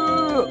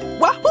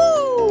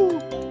 Wahoo!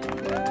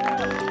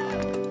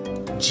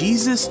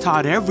 Jesus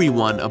taught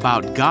everyone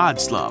about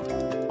God's love.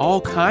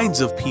 All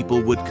kinds of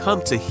people would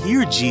come to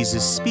hear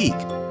Jesus speak,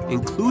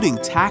 including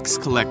tax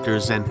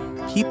collectors and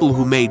people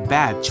who made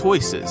bad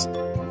choices.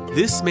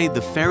 This made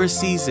the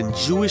Pharisees and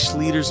Jewish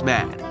leaders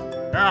mad.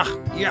 Ugh,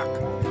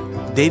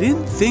 yuck. They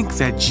didn't think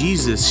that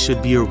Jesus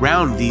should be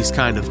around these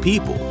kind of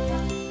people.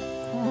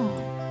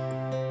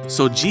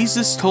 So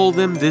Jesus told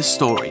them this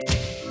story.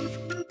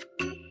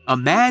 A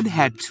man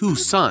had 2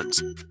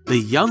 sons. The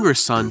younger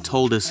son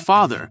told his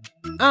father,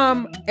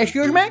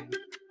 Excuse me?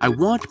 I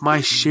want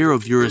my share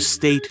of your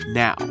estate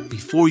now,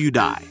 before you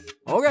die.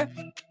 Okay.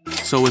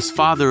 So his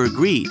father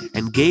agreed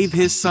and gave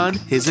his son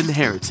his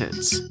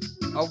inheritance.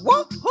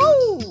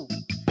 Woohoo!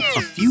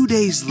 A few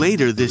days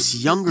later,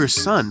 this younger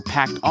son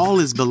packed all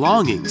his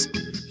belongings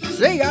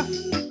See ya.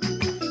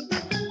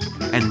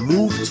 and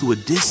moved to a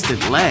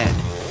distant land.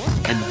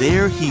 And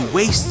there he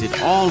wasted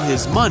all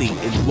his money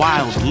in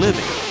wild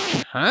living.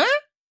 Huh?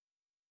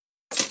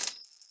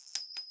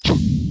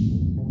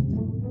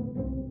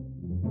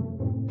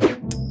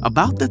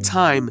 About the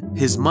time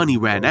his money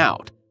ran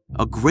out,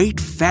 a great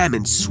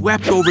famine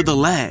swept over the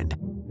land,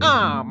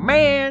 Aw,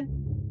 man.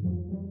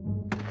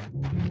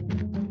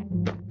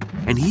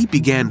 and he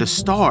began to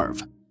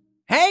starve.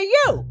 Hey,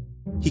 you!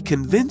 He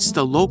convinced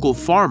a local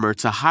farmer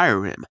to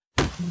hire him,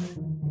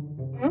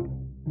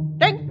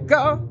 Thank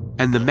God.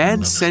 and the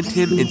man sent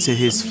him into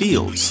his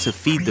fields to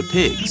feed the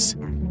pigs.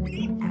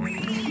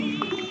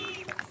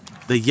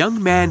 The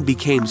young man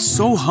became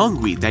so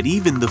hungry that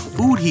even the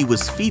food he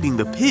was feeding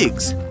the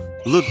pigs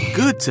looked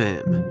good to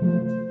him.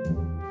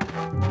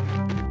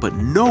 But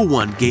no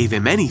one gave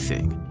him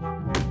anything.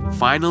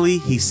 Finally,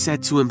 he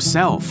said to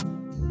himself,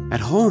 "At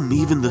home,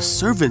 even the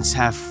servants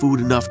have food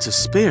enough to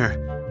spare,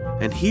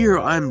 and here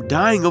I'm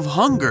dying of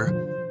hunger.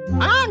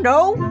 I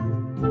know.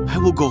 I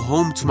will go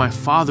home to my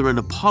father and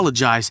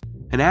apologize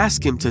and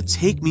ask him to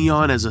take me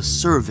on as a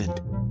servant."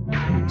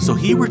 So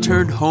he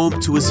returned home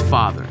to his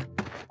father.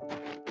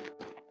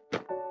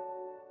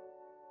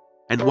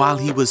 And while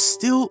he was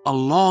still a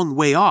long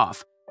way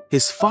off,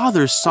 his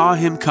father saw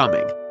him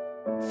coming.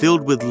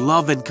 Filled with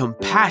love and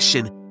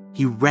compassion,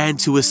 he ran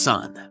to his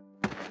son.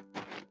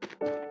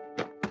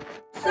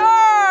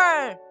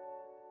 Sir!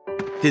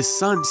 His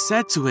son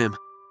said to him,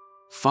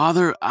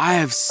 "Father, I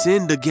have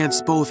sinned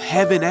against both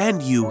heaven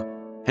and you,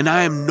 and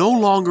I am no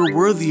longer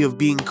worthy of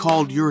being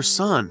called your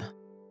son."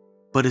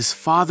 But his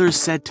father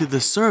said to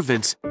the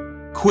servants,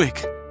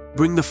 "Quick,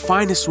 bring the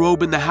finest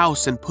robe in the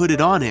house and put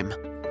it on him.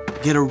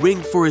 Get a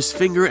ring for his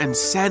finger and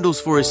sandals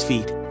for his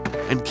feet,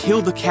 and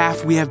kill the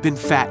calf we have been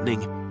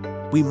fattening.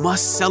 We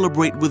must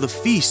celebrate with a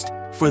feast,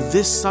 for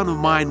this son of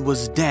mine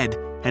was dead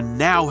and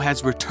now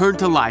has returned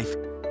to life.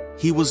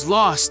 He was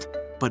lost,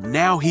 but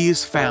now he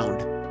is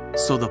found."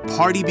 So the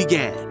party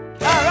began.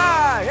 All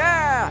right,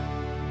 yeah!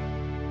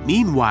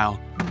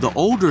 Meanwhile, the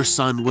older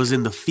son was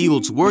in the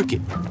fields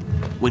working.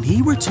 When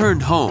he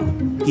returned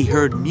home, he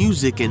heard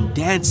music and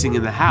dancing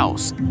in the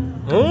house,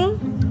 Huh?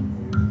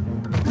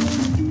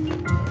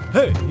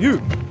 Hey, you!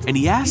 and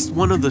he asked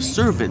one of the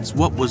servants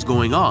what was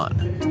going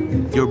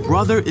on. "Your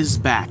brother is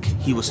back,"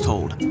 he was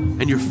told,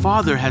 "and your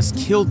father has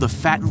killed the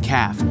fattened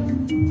calf.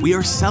 We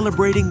are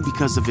celebrating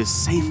because of his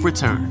safe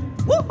return."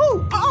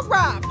 Woohoo! All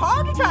right,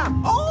 party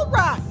time! All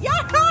right,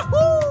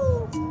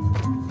 yahoo!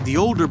 The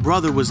older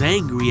brother was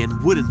angry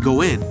and wouldn't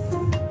go in.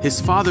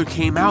 His father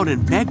came out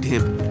and begged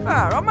him,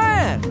 Oh,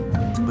 man!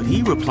 but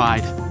he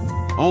replied,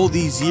 "All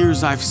these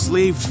years I've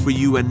slaved for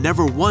you and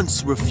never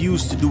once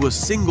refused to do a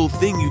single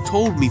thing you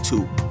told me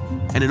to.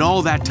 And in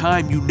all that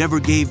time you never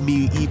gave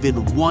me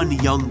even one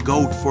young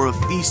goat for a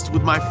feast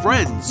with my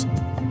friends.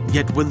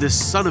 Yet when this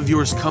son of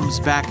yours comes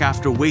back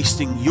after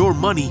wasting your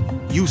money,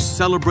 you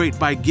celebrate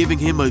by giving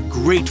him a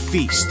great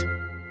feast."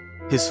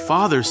 His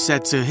father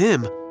said to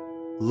him,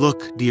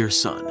 "Look, dear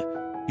son,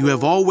 you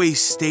have always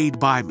stayed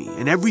by me,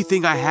 and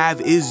everything I have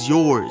is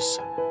yours.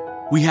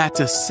 We had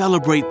to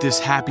celebrate this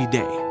happy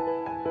day.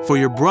 For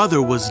your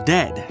brother was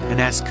dead and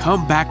has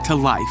come back to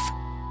life.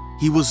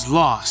 He was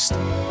lost,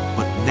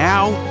 but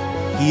now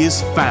he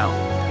is found."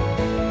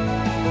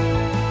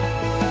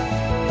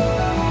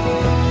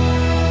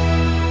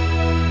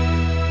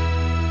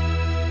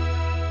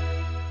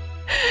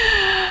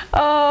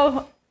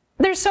 Oh,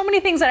 there's so many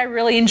things that I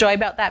really enjoy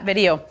about that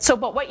video.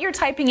 But what you're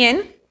typing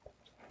in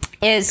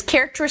is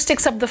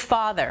characteristics of the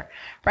father,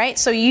 right?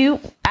 So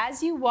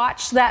as you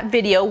watch that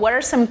video, what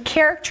are some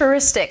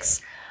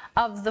characteristics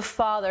of the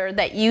father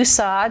that you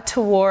saw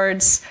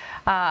towards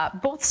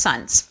both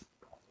sons?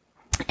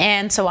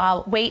 And so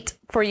I'll wait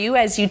for you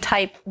as you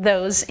type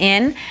those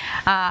in.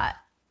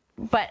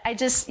 But I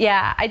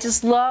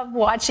just love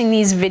watching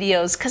these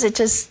videos because it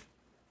just,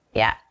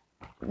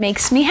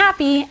 makes me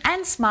happy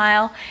and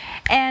smile.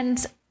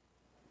 And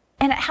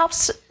it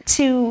helps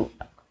to,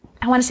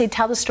 I want to say,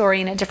 tell the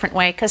story in a different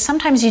way, because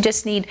sometimes you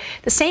just need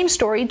the same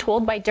story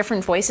told by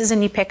different voices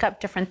and you pick up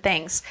different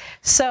things.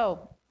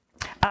 So,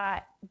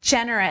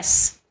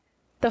 generous.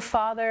 The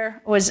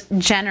father was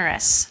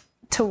generous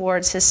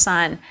towards his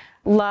son.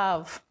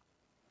 Love.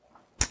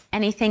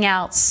 Anything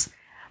else?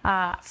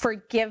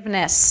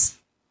 Forgiveness.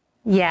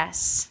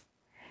 Yes.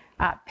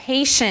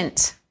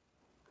 Patient.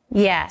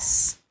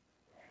 Yes.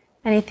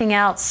 Anything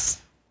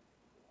else?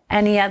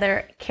 Any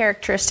other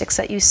characteristics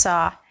that you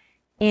saw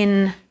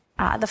in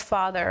the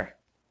Father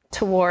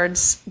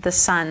towards the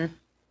sons?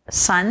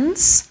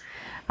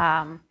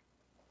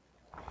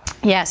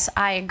 Yes,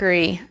 I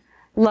agree.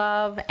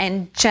 Love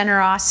and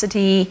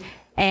generosity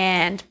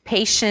and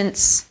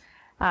patience,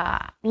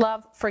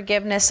 love,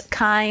 forgiveness,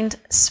 kind,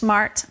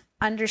 smart,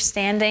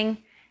 understanding.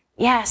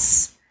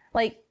 Yes,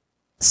 like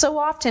so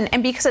often,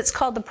 and because it's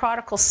called the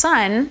prodigal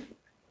son,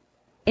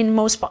 in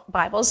most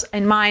Bibles,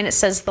 in mine it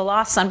says the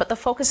lost son, but the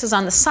focus is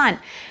on the son.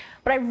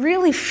 But I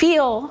really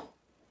feel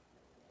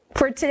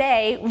for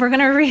today, we're going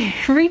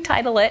to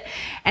retitle it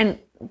and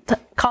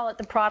call it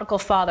the prodigal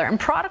father. And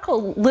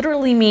prodigal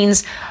literally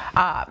means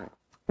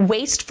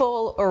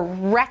wasteful or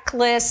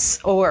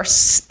reckless or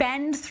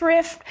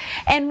spendthrift.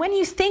 And when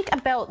you think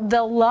about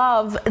the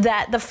love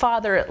that the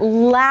father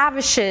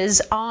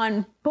lavishes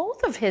on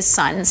both of his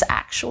sons,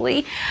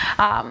 actually,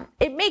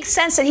 it makes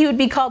sense that he would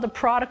be called a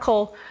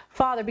prodigal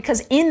father,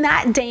 because in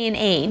that day and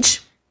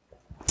age,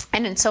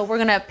 and so we're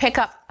going to pick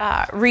up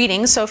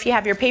reading. So if you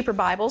have your paper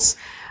Bibles,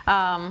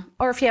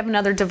 or if you have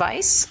another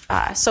device,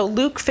 so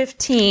Luke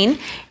 15,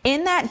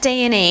 in that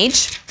day and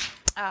age,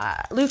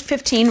 Luke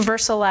 15,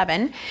 verse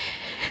 11,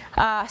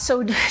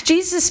 so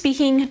Jesus is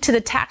speaking to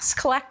the tax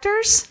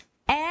collectors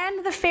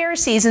and the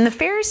Pharisees, and the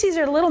Pharisees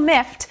are a little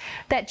miffed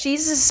that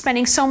Jesus is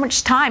spending so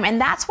much time, and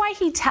that's why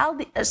he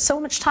tells so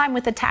much time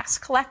with the tax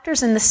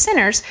collectors and the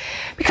sinners,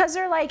 because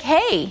they're like,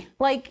 hey,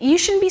 like, you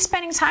shouldn't be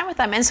spending time with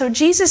them. And so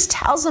Jesus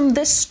tells them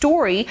this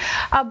story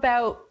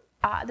about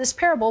this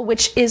parable,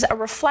 which is a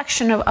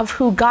reflection of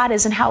who God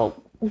is and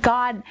how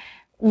God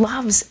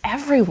loves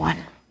everyone.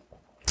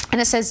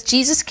 And it says,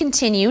 Jesus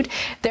continued,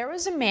 there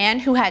was a man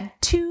who had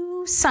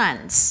 2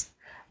 sons,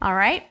 all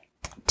right?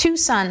 2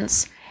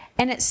 sons.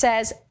 And it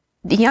says,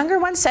 the younger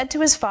one said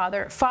to his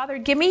father, Father,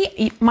 give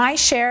me my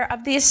share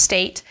of the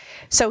estate.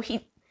 So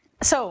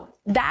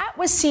that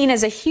was seen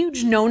as a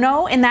huge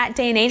no-no in that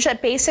day and age,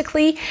 that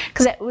basically,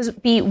 because it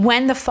would be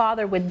when the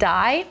father would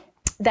die,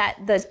 that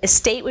the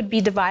estate would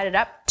be divided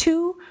up,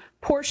 2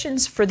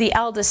 portions for the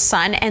eldest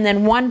son, and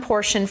then 1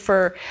 portion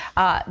for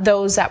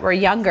those that were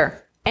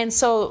younger. And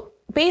so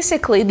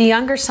basically the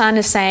younger son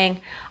is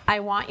saying, I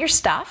want your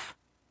stuff,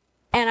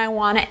 and I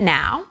want it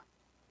now.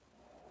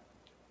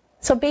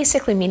 So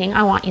basically meaning,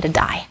 I want you to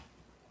die.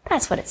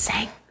 That's what it's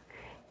saying.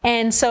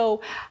 And so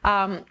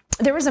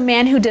there was a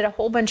man who did a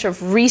whole bunch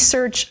of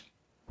research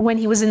when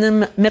he was in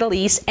the Middle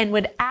East and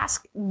would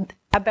ask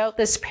about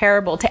this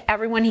parable to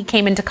everyone he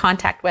came into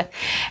contact with.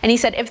 And he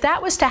said, if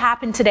that was to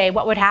happen today,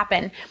 what would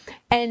happen?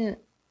 And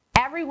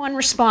everyone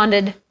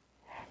responded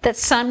that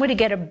son would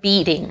get a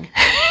beating.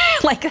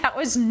 Like, that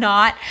was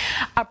not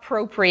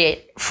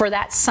appropriate for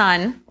that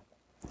son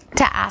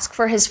to ask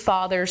for his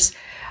father's,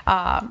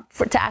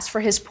 to ask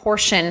for his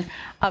portion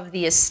of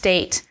the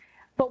estate.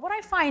 But what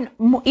I find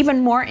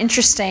even more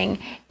interesting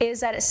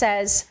is that it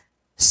says,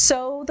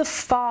 so the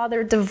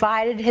father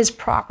divided his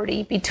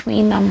property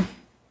between them.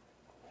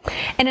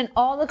 And in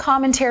all the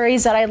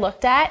commentaries that I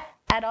looked at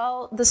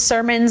all the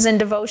sermons and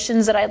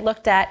devotions that I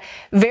looked at,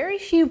 very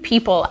few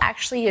people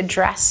actually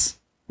address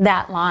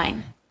that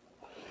line.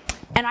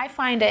 And I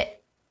find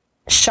it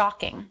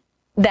shocking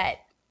that,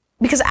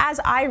 because as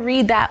I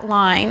read that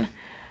line,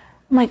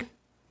 I'm like,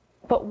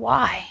 but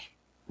why?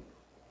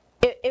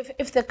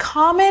 If the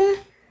common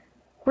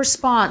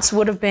response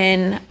would have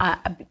been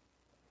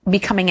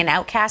becoming an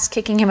outcast,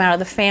 kicking him out of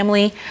the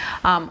family,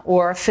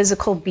 or a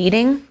physical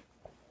beating,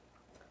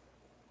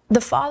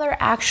 the father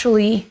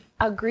actually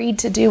agreed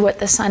to do what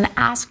the son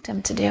asked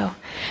him to do.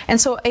 And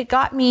so it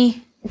got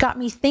me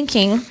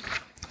thinking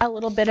a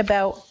little bit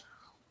about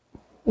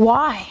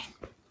why.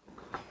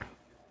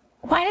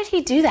 Why did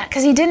he do that?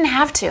 Because he didn't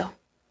have to.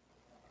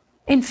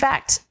 In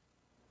fact,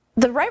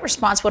 the right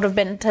response would have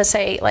been to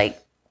say,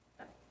 like,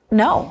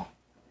 no.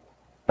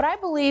 But I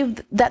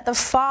believe that the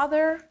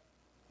father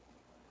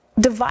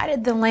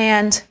divided the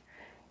land,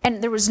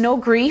 and there was no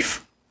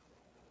grief,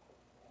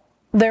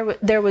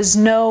 there was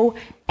no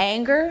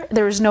anger,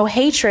 there was no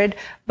hatred,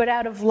 but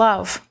out of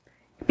love,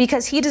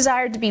 because he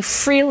desired to be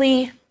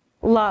freely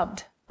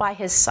loved by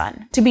his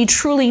son, to be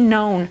truly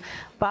known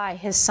by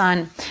his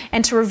son,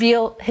 and to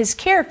reveal his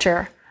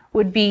character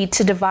would be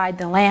to divide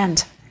the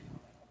land.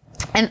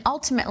 And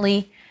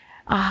ultimately,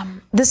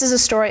 this is a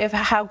story of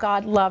how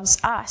God loves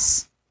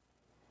us,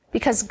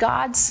 because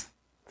God's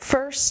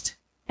first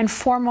and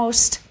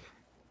foremost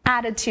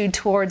attitude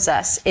towards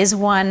us is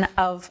one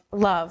of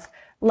love.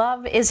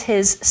 Love is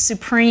his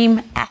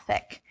supreme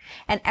ethic.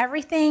 And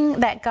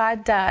everything that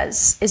God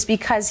does is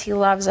because he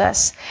loves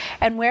us.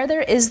 And where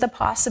there is the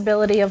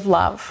possibility of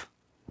love,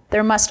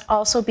 there must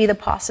also be the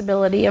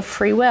possibility of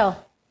free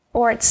will,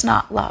 or it's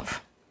not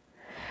love.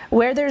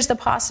 Where there's the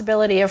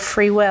possibility of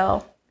free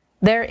will,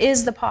 there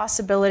is the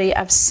possibility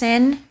of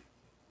sin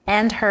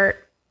and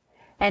hurt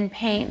and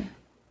pain.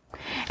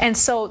 And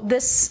so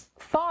this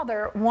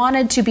father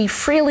wanted to be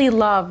freely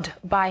loved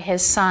by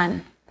his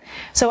son.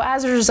 So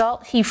as a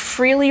result, he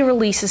freely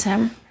releases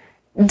him,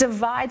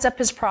 divides up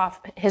his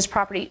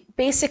property,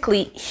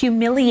 basically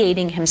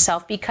humiliating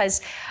himself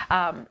because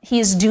he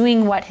is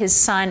doing what his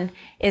son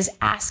is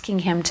asking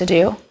him to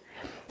do.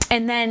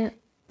 And then,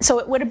 so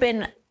it would have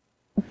been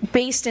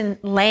based in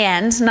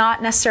land,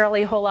 not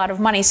necessarily a whole lot of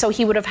money. So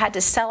he would have had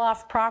to sell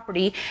off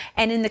property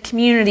and in the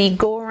community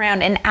go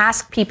around and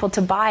ask people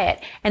to buy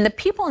it. And the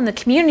people in the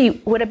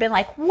community would have been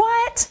like,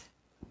 what?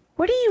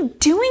 What are you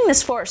doing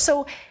this for?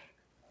 So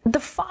the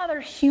father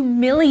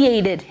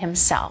humiliated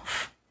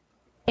himself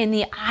in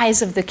the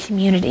eyes of the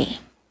community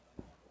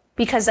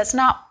because that's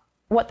not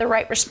what the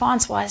right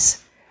response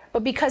was.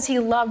 But because he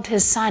loved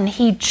his son,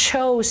 he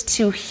chose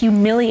to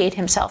humiliate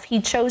himself. He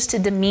chose to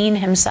demean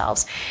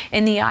himself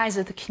in the eyes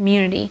of the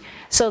community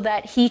so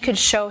that he could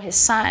show his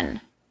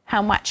son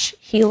how much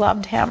he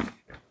loved him.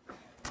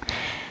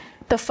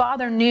 The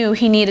father knew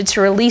he needed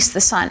to release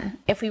the son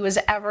if he was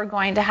ever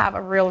going to have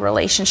a real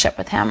relationship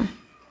with him.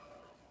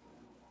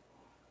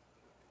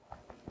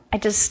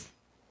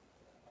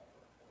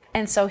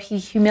 And so he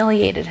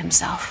humiliated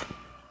himself.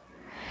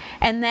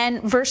 And then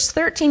verse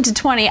 13 to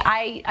 20,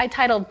 I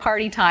titled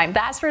Party Time.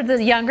 That's where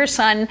the younger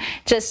son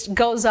just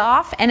goes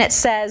off, and it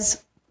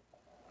says,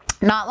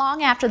 not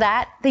long after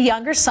that, the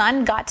younger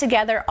son got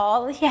together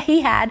all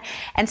he had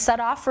and set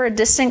off for a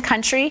distant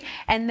country,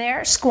 and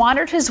there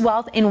squandered his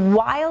wealth in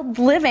wild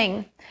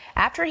living.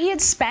 After he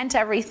had spent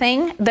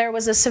everything, there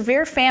was a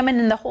severe famine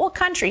in the whole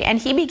country, and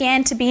he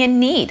began to be in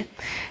need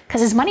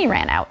because his money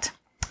ran out.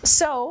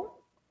 So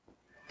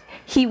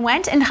he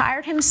went and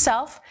hired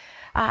himself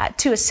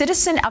to a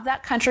citizen of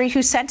that country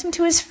who sent him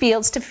to his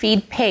fields to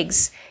feed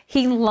pigs.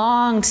 He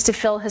longed to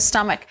fill his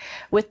stomach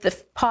with the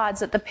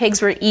pods that the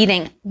pigs were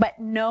eating, but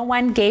no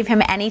one gave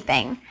him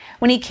anything.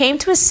 When he came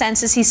to his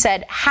senses, he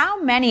said,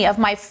 "How many of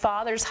my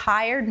father's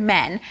hired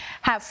men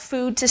have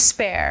food to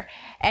spare?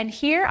 And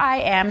here I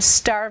am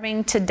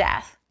starving to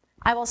death.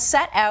 I will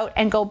set out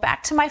and go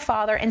back to my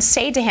father and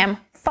say to him,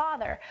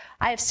 'Father,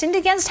 I have sinned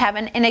against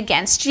heaven and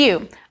against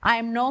you. I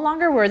am no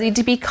longer worthy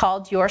to be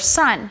called your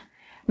son.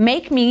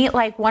 Make me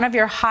like one of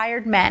your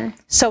hired men.'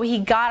 So he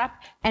got up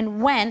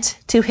and went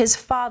to his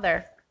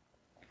father."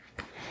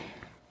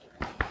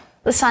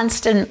 The son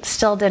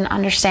still didn't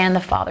understand the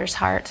father's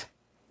heart.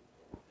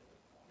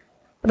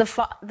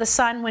 The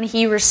son, when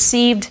he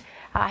received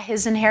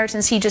his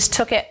inheritance, he just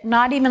took it,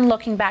 not even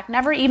looking back,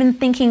 never even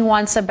thinking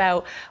once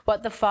about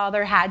what the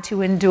father had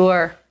to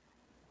endure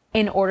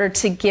in order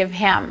to give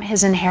him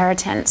his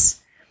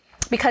inheritance.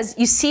 Because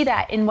you see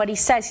that in what he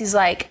says. He's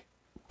like,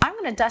 I'm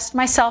going to dust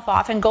myself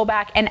off and go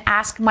back and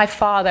ask my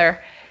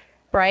father,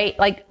 right?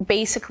 Like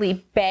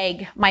basically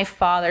beg my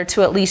father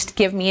to at least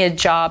give me a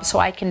job so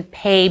I can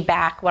pay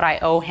back what I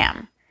owe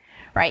him,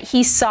 right?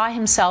 He saw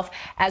himself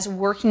as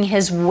working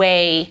his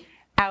way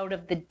out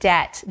of the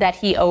debt that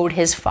he owed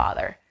his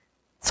father.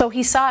 So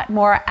he saw it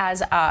more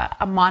as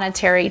a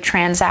monetary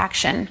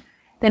transaction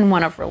than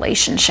one of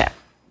relationship.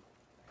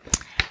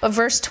 But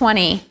verse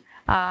 20,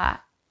 I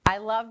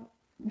love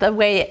the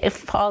way it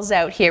falls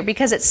out here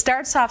because it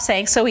starts off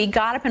saying, so he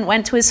got up and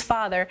went to his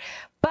father.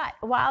 But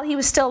while he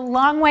was still a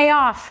long way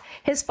off,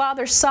 his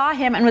father saw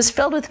him and was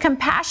filled with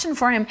compassion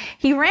for him.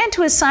 He ran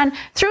to his son,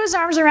 threw his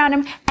arms around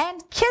him,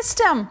 and kissed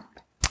him.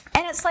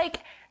 And it's like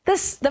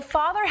the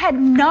father had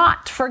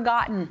not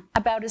forgotten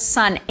about his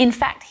son. In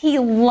fact, he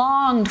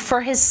longed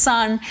for his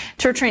son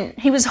to return.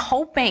 He was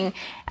hoping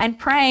and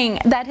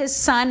praying that his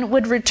son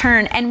would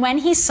return. And when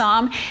he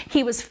saw him,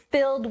 he was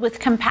filled with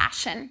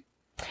compassion.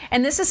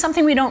 And this is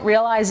something we don't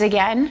realize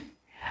again,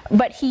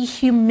 but he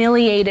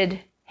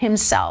humiliated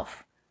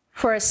himself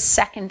for a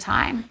second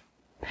time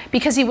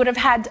because he would have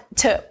had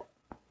to,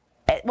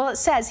 well, it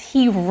says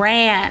he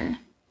ran.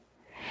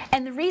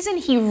 And the reason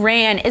he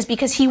ran is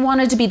because he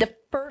wanted to be the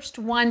first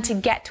one to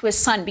get to his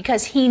son,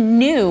 because he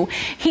knew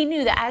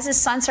that as his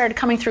son started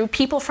coming through,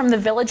 people from the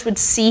village would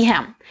see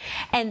him.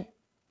 And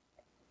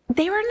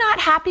they were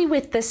not happy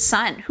with this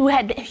son who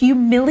had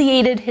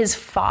humiliated his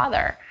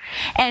father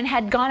and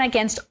had gone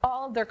against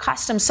all of their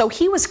customs. So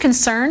he was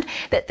concerned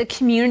that the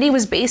community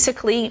was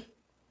basically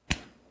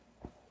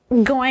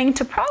going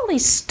to probably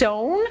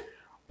stone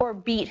or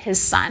beat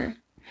his son.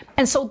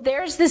 And so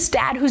there's this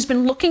dad who's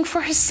been looking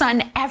for his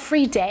son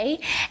every day.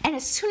 And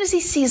as soon as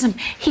he sees him,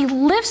 he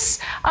lifts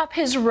up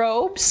his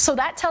robes. So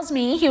that tells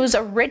me he was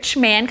a rich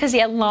man because he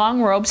had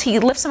long robes. He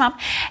lifts them up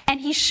and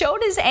he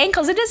showed his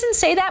ankles. It doesn't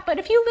say that, but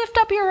if you lift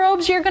up your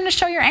robes, you're going to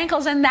show your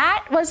ankles. And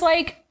that was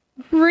like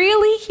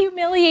really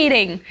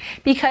humiliating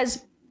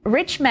because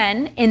rich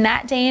men in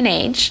that day and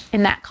age,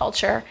 in that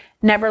culture,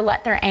 never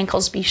let their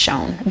ankles be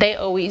shown. They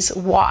always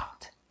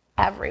walked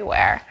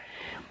everywhere.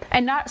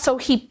 And so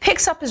he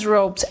picks up his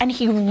robes and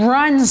he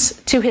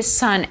runs to his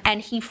son and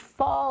he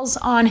falls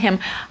on him,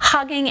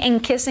 hugging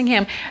and kissing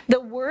him. The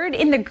word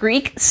in the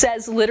Greek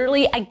says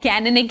literally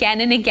again and again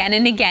and again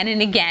and again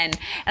and again.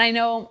 And I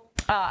know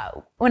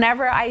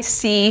whenever I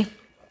see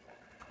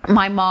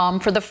my mom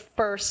for the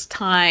first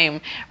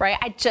time, right?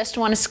 I just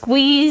want to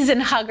squeeze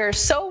and hug her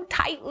so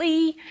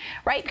tightly,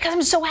 right? Because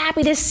I'm so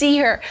happy to see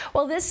her.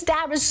 Well, this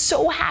dad was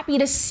so happy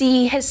to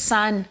see his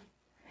son.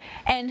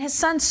 And his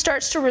son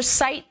starts to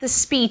recite the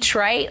speech,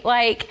 right?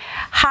 Like,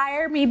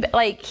 hire me,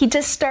 like he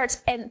just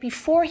starts, and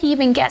before he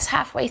even gets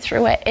halfway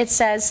through it, it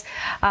says,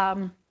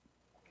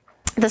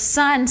 the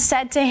son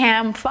said to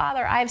him,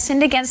 Father, I have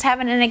sinned against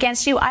heaven and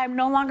against you. I am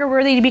no longer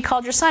worthy to be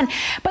called your son.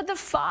 But the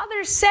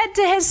father said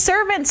to his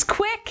servants,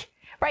 quick,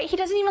 right? He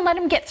doesn't even let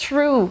him get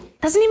through.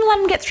 Doesn't even let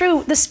him get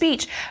through the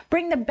speech.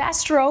 Bring the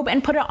best robe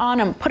and put it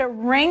on him. Put a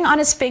ring on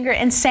his finger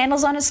and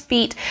sandals on his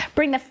feet.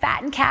 Bring the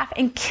fattened calf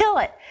and kill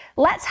it.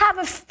 Let's have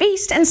a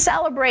feast and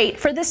celebrate,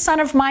 for this son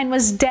of mine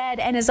was dead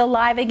and is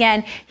alive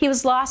again. He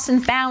was lost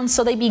and found,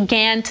 so they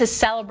began to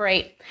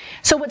celebrate.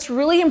 So what's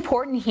really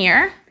important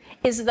here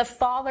is the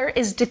father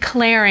is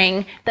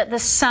declaring that the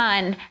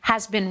son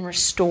has been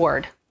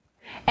restored.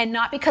 And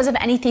not because of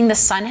anything the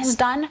son has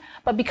done,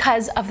 but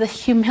because of the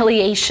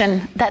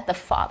humiliation that the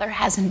father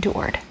has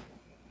endured.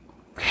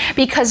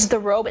 Because the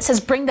robe, it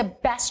says, bring the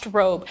best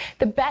robe.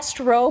 The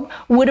best robe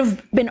would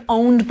have been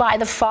owned by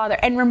the father.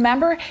 And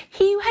remember,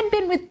 he had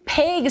been with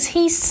pigs.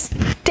 He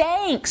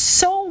stank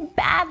so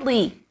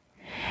badly.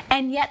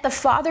 And yet the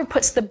father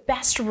puts the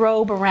best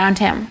robe around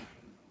him,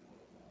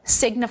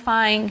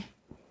 signifying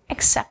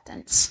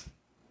acceptance,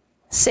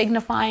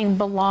 signifying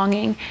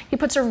belonging. He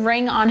puts a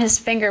ring on his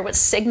finger, which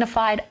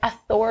signified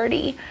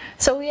authority.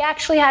 So he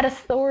actually had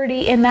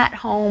authority in that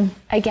home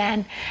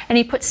again. And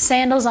he put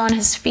sandals on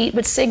his feet,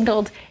 which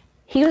signaled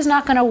he was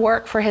not going to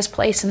work for his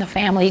place in the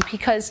family,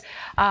 because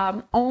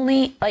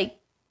only like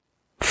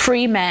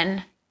free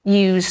men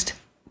used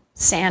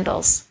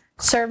sandals.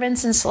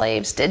 Servants and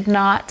slaves did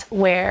not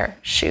wear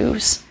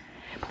shoes.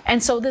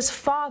 And so this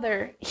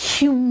father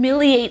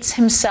humiliates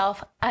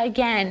himself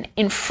again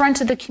in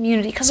front of the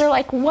community, because they're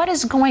like, what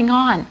is going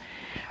on,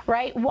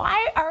 right?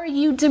 Why are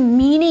you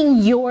demeaning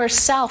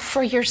yourself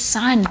for your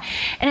son?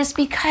 And it's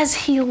because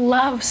he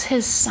loves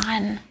his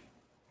son,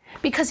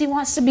 because he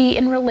wants to be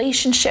in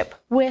relationship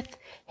with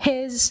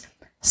his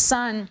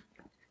son.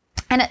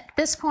 And at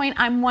this point,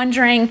 I'm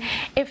wondering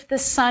if the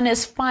son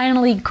is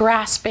finally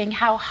grasping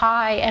how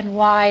high and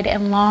wide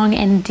and long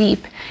and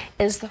deep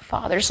is the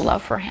father's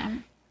love for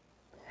him.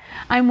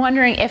 I'm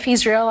wondering if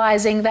he's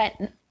realizing that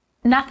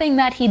nothing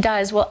that he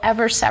does will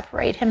ever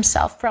separate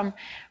himself from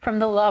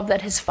the love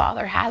that his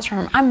father has for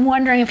him. I'm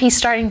wondering if he's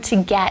starting to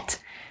get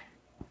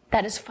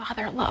that his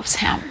father loves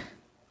him.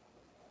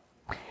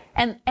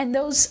 And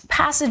those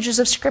passages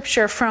of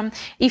scripture from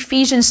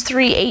Ephesians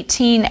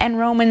 3:18 and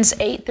Romans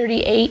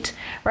 8:38,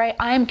 right?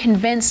 I am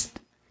convinced,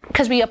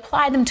 because we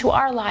apply them to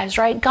our lives,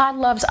 right? God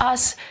loves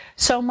us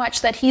so much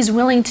that he's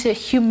willing to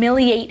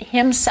humiliate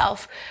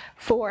himself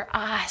for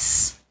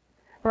us.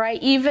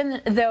 Right?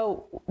 Even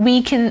though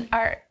we can,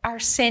 our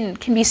sin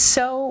can be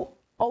so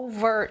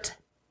overt,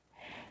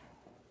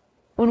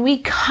 when we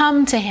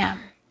come to him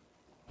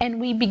and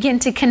we begin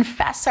to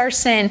confess our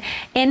sin,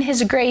 in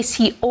his grace,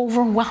 he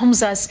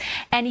overwhelms us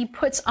and he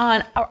puts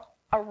on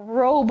a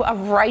robe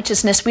of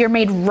righteousness. We are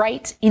made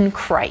right in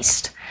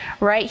Christ,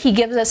 right? He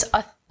gives us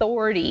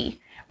authority,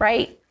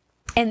 right?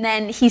 And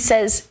then he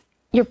says,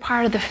 you're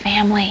part of the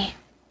family.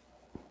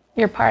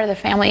 You're part of the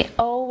family.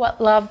 Oh, what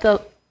love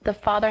the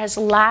Father has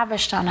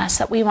lavished on us,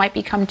 that we might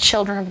become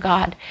children of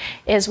God,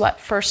 is what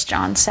 1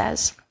 John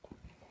says.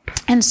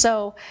 And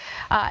so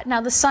now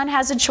the son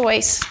has a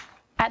choice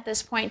at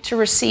this point to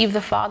receive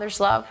the Father's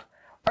love,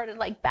 or to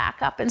like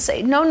back up and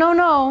say, no, no,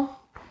 no.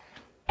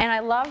 And I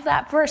love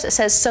that verse. It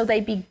says, so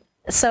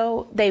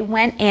they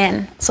went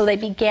in, so they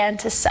began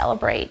to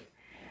celebrate.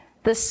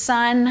 The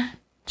son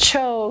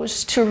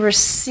chose to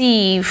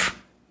receive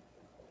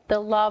the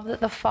love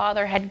that the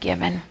Father had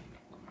given.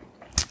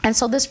 And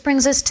so this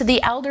brings us to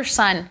the elder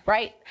son,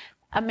 right?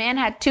 A man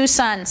had two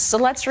sons. So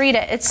let's read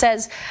it. It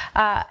says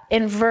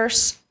in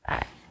verse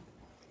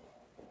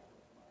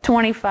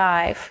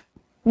 25,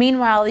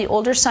 meanwhile, the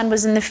older son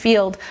was in the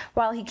field.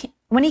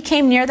 When he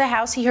came near the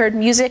house, he heard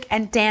music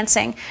and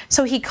dancing.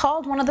 So he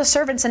called one of the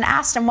servants and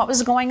asked him what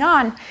was going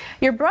on.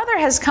 Your brother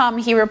has come,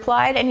 he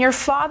replied, and your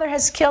father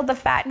has killed the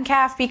fattened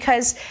calf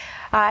because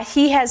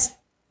he has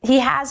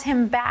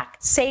him back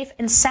safe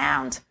and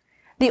sound.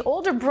 The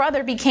older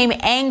brother became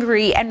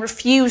angry and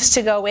refused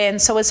to go in,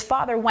 so his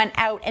father went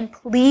out and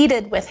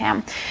pleaded with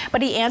him.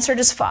 But he answered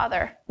his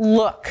father,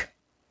 look,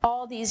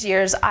 all these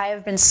years I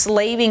have been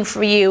slaving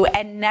for you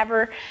and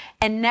never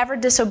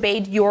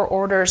disobeyed your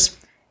orders.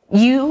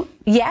 You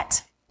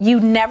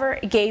never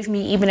gave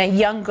me even a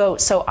young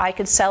goat so I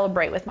could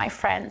celebrate with my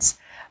friends.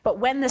 But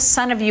when this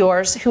son of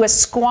yours, who has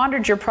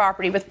squandered your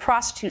property with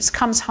prostitutes,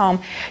 comes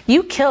home,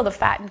 you kill the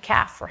fattened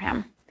calf for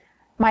him.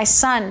 My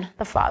son,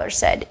 the father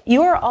said,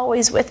 you are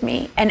always with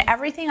me, and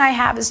everything I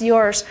have is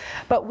yours.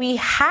 But we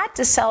had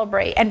to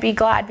celebrate and be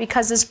glad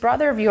because this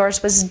brother of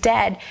yours was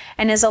dead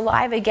and is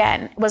alive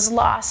again, was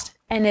lost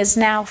and is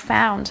now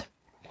found.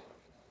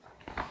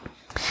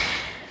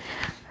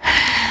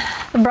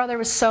 The brother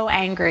was so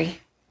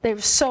angry. They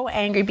were so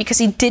angry because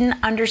he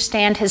didn't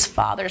understand his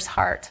father's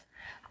heart.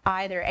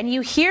 either. And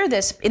you hear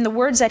this in the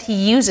words that he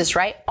uses,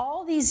 right?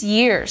 All these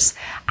years,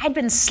 I've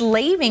been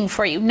slaving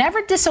for you,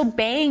 never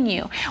disobeying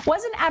you. It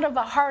wasn't out of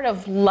a heart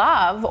of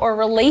love or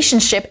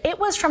relationship. It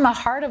was from a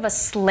heart of a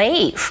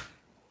slave,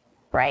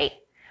 right?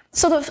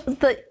 So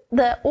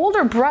the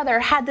older brother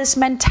had this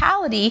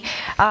mentality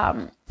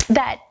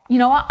that, you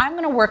know what, I'm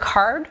going to work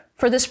hard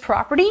for this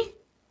property,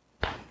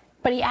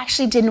 but he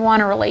actually didn't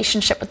want a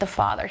relationship with the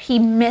father. He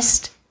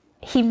missed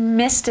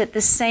it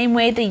the same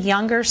way the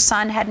younger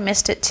son had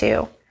missed it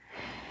too.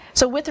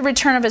 So with the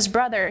return of his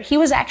brother, he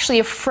was actually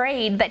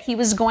afraid that he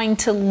was going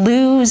to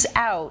lose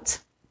out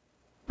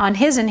on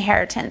his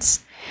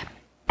inheritance.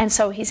 And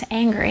so he's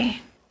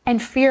angry.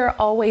 And fear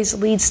always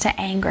leads to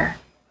anger.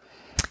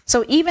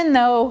 So even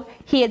though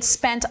he had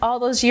spent all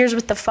those years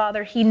with the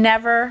father, he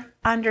never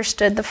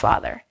understood the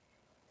father.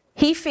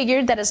 He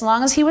figured that as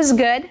long as he was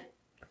good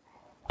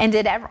and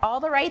did all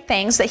the right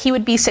things, that he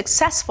would be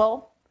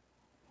successful,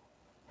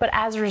 but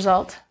as a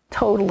result,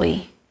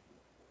 totally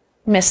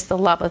missed the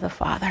love of the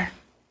Father.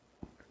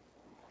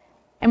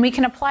 And we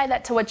can apply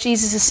that to what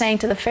Jesus is saying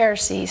to the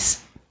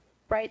Pharisees,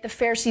 right? The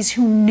Pharisees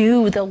who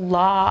knew the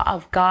law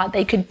of God.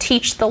 They could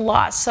teach the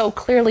law so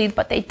clearly,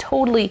 but they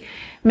totally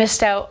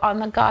missed out on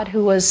the God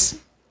who was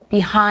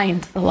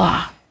behind the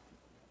law,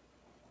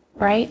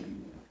 right?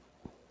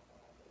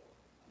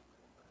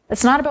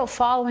 It's not about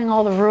following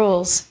all the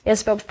rules.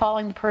 It's about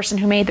following the person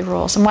who made the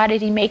rules. And why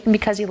did he make them?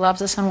 Because he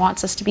loves us and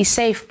wants us to be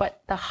safe. But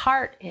the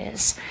heart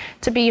is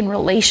to be in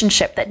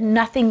relationship, that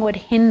nothing would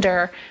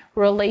hinder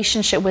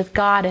relationship with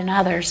God and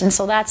others. And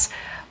so that's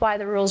why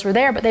the rules were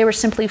there. But they were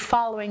simply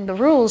following the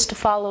rules to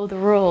follow the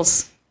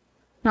rules,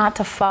 not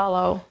to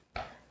follow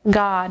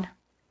God.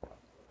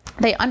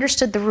 They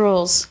understood the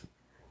rules,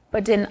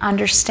 but didn't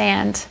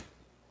understand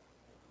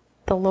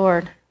the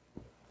Lord.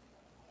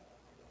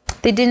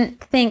 They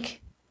didn't think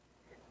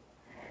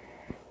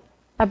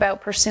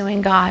about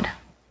pursuing God.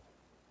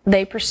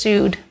 They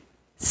pursued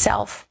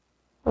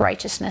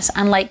self-righteousness,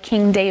 unlike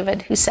King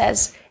David, who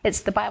says,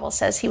 the Bible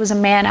says he was a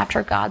man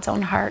after God's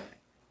own heart.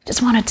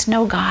 Just wanted to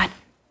know God.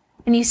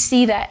 And you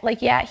see that,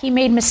 he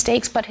made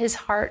mistakes, but his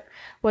heart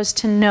was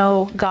to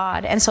know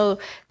God. And so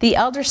the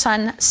elder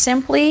son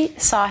simply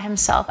saw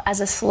himself as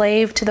a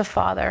slave to the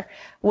father,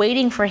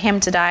 waiting for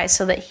him to die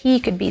so that he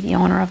could be the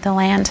owner of the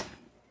land.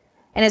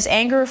 And his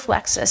anger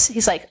reflects this.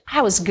 He's like,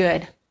 I was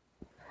good.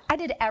 I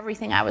did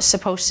everything I was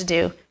supposed to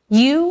do.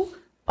 You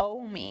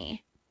owe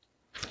me.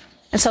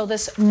 And so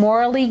this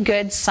morally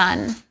good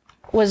son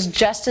was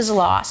just as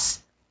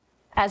lost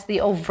as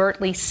the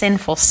overtly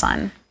sinful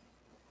son.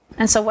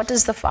 And so what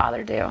does the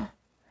father do?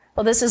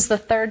 Well, this is the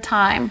third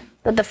time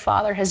that the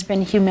father has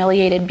been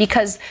humiliated,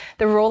 because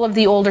the role of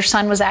the older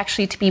son was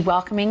actually to be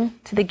welcoming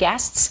to the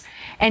guests.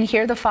 And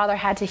here the father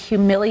had to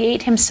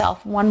humiliate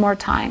himself one more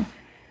time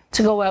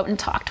to go out and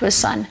talk to his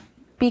son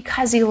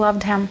because he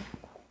loved him.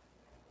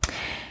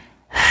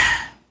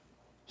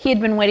 He had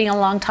been waiting a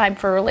long time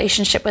for a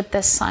relationship with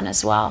this son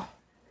as well.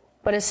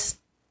 But his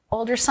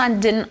older son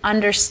didn't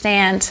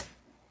understand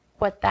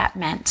what that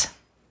meant.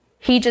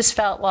 He just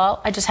felt, well,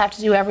 I just have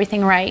to do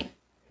everything right.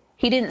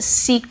 He didn't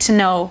seek to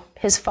know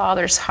his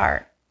father's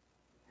heart.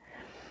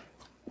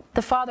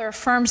 The father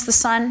affirms the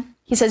son.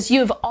 He says,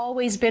 you have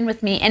always been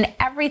with me, and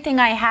everything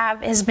I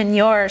have has been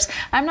yours.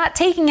 I'm not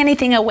taking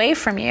anything away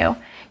from you.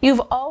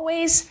 You've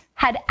always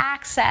had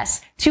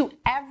access to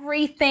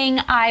everything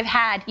I've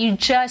had. You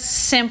just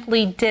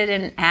simply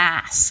didn't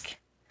ask.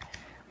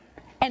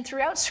 And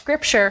throughout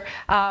Scripture,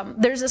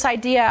 there's this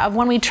idea of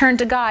when we turn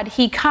to God,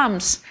 He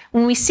comes.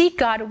 When we seek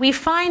God, we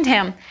find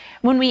Him.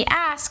 When we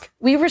ask,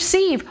 we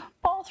receive.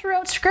 All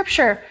throughout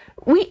Scripture.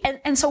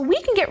 And so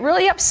we can get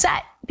really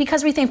upset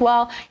because we think,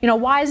 well,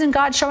 why isn't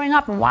God showing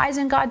up? And why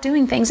isn't God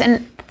doing things?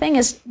 And the thing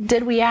is,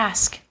 did we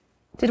ask?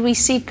 Did we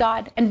seek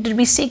God? And did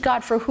we seek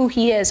God for who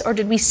He is? Or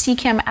did we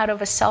seek Him out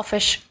of a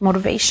selfish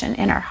motivation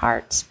in our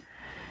hearts?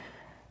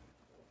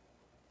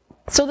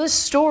 So this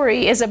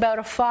story is about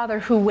a father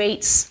who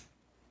waits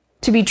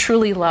to be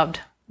truly loved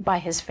by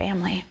his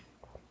family.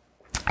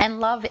 And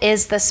love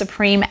is the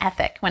supreme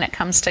ethic when it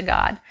comes to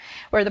God.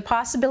 Where the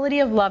possibility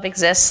of love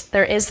exists,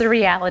 there is the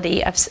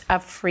reality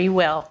of free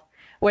will.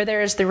 Where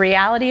there is the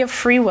reality of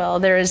free will,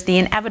 there is the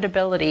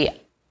inevitability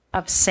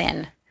of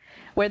sin.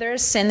 Where there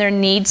is sin, there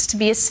needs to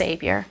be a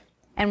Savior.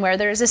 And where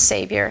there is a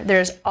Savior,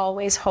 there is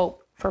always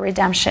hope for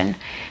redemption.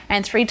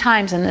 And 3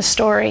 times in this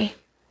story,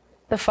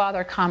 the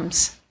Father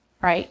comes,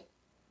 right,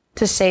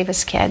 to save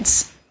his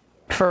kids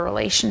for a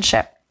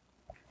relationship.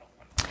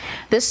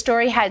 This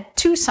story had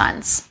 2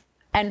 sons,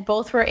 and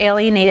both were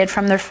alienated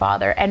from their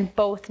father, and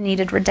both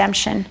needed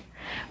redemption.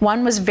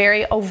 One was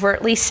very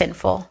overtly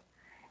sinful,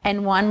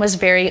 and one was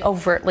very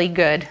overtly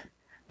good.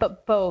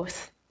 But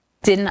both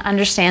didn't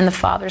understand the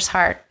Father's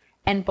heart,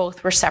 and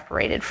both were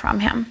separated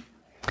from Him.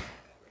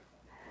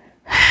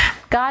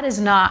 God is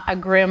not a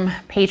grim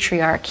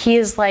patriarch. He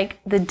is like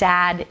the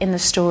dad in the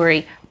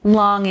story,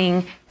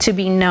 longing to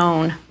be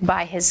known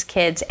by his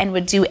kids and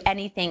would do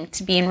anything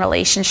to be in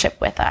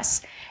relationship with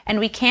us. And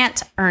we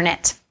can't earn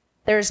it.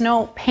 There is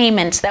no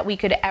payment that we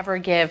could ever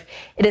give.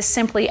 It is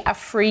simply a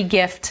free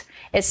gift.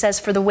 It says,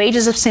 for the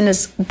wages of sin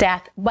is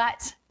death,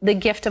 but the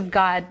gift of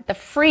God, the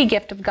free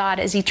gift of God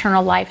is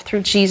eternal life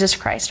through Jesus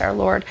Christ our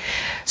Lord.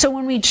 So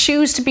when we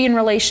choose to be in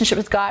relationship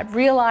with God,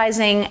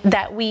 realizing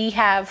that we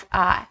have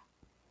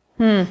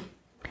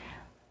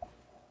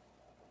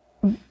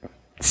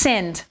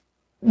sinned,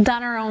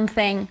 done our own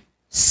thing,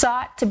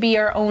 sought to be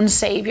our own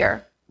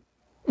savior,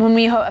 when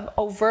we have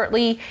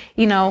overtly,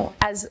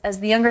 as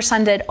the younger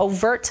son did,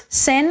 overt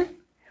sin,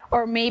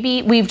 or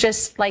maybe we've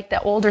just, like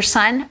the older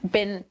son,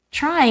 been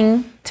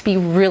trying to be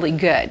really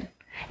good.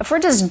 If we're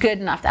just good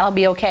enough, that'll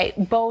be okay.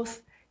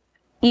 Both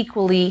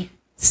equally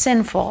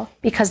sinful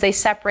because they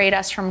separate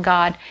us from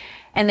God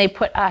and they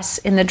put us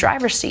in the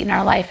driver's seat in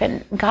our life.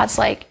 And God's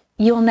like,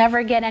 you'll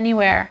never get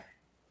anywhere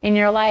in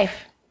your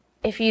life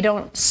if you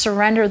don't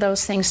surrender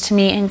those things to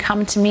me and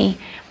come to me.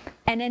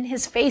 And in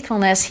his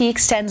faithfulness, he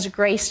extends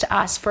grace to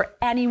us for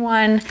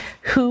anyone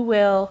who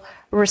will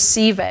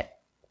receive it.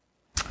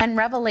 And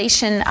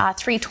Revelation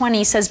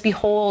 3:20 says,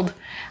 behold,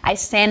 I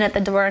stand at the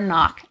door and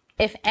knock.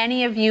 If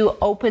any of you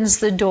opens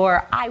the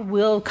door, I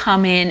will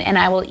come in and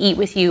I will eat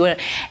with you.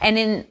 And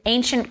in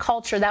ancient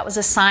culture, that was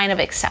a sign of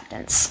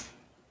acceptance,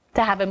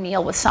 to have a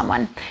meal with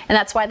someone. And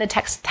that's why the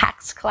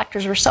tax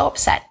collectors were so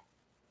upset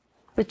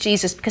with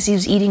Jesus, because he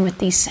was eating with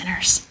these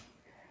sinners.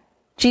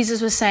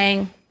 Jesus was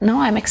saying,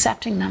 no, I'm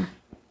accepting them.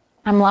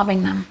 I'm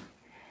loving them.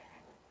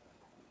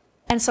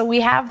 And so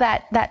we have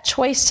that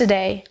choice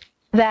today,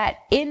 that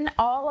in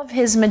all of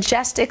his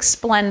majestic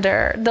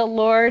splendor, the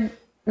Lord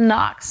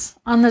knocks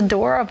on the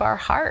door of our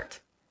heart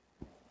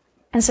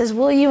and says,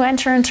 will you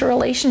enter into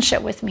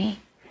relationship with me?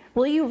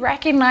 Will you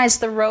recognize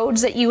the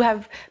roads that you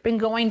have been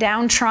going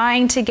down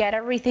trying to get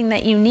everything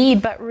that you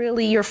need, but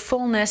really your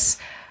fullness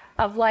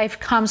of life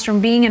comes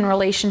from being in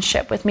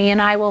relationship with me,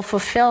 and I will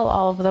fulfill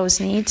all of those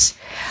needs?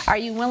 Are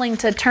you willing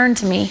to turn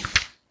to me?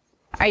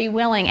 Are you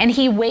willing? And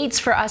he waits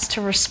for us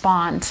to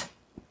respond.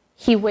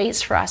 He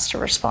waits for us to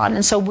respond.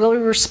 And so will we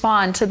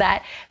respond to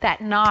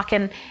that knock?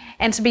 And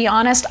to be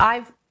honest,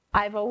 I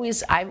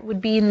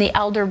would be in the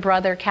elder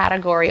brother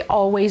category,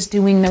 always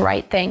doing the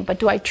right thing. But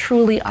do I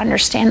truly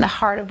understand the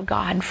heart of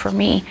God for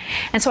me?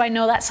 And so I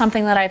know that's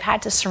something that I've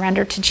had to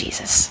surrender to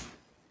Jesus.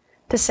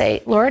 To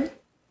say, Lord,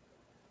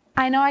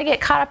 I know I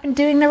get caught up in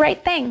doing the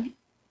right thing.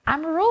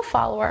 I'm a rule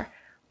follower,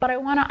 but I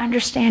want to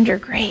understand your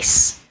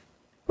grace.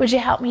 Would you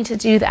help me to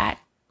do that?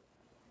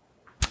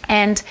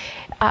 And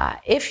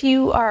if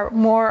you are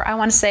more, I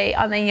want to say,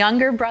 on the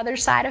younger brother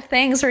side of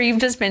things, where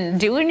you've just been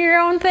doing your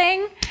own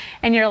thing,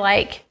 and you're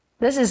like,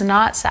 this is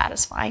not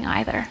satisfying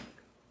either,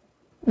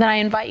 then I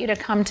invite you to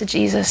come to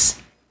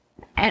Jesus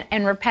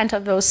and repent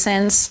of those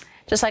sins.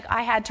 Just like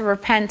I had to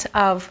repent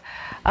of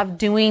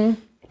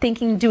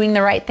thinking doing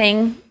the right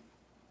thing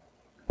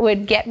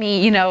would get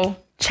me,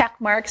 check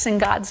marks in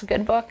God's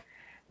good book.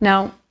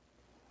 No,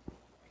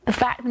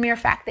 the mere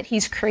fact that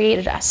he's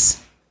created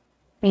us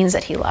means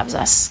that he loves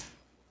us,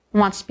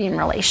 wants to be in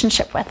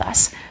relationship with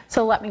us.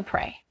 So let me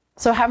pray.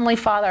 So Heavenly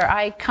Father,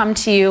 I come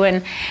to you,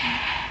 and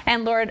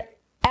Lord,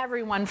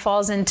 everyone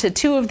falls into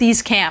two of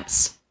these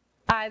camps,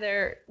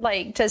 either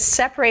like just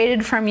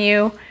separated from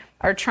you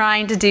or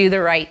trying to do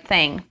the right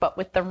thing, but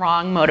with the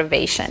wrong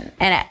motivation.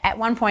 And at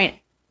one point,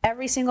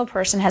 every single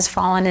person has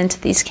fallen into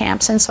these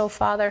camps. And so,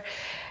 Father,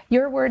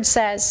 your word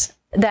says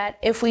that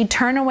if we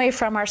turn away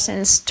from our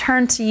sins,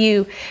 turn to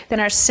you, then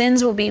our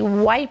sins will be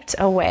wiped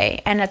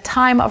away and a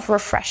time of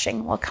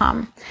refreshing will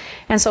come.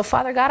 And so,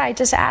 Father God, I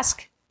just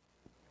ask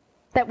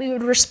that we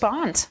would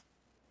respond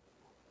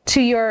to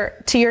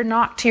your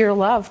knock, to your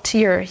love, to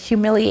your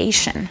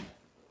humiliation.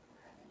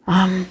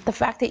 The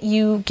fact that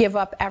you give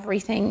up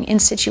everything in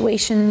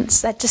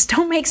situations that just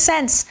don't make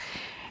sense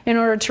in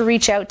order to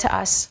reach out to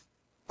us,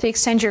 to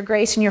extend your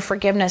grace and your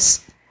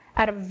forgiveness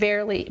at a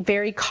very,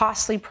 very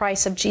costly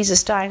price of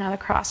Jesus dying on the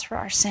cross for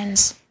our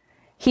sins.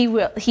 He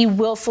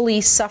willfully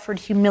suffered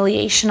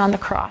humiliation on the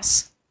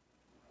cross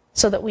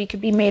so that we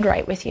could be made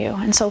right with you.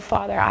 And so,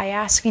 Father, I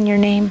ask in your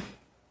name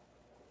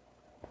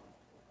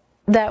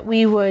that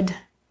we would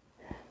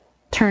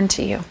turn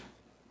to you,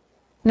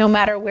 no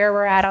matter where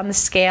we're at on the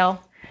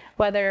scale,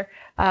 whether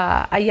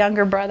a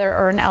younger brother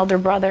or an elder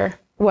brother,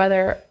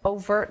 whether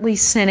overtly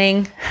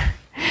sinning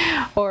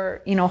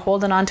or,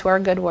 holding on to our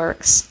good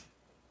works.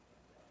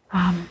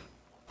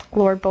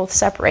 Lord, both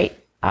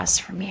separate us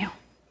from you.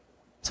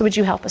 So would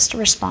you help us to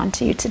respond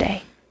to you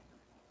today?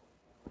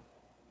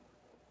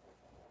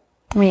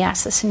 We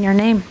ask this in your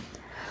name.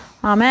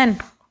 Amen.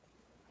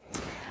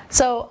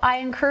 So I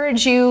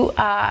encourage you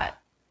to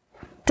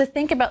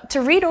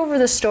read over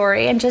the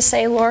story and just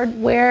say,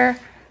 Lord, where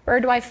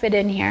do I fit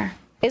in here?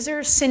 Is there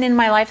a sin in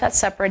my life that's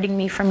separating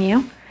me from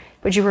you?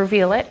 Would you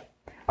reveal it?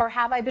 Or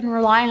have I been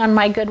relying on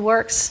my good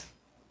works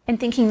and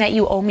thinking that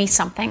you owe me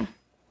something?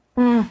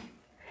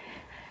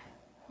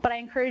 But I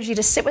encourage you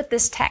to sit with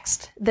this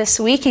text this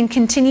week and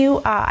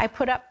continue. I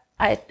put up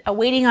a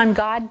Waiting on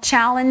God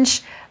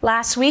challenge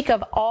last week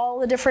of all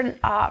the different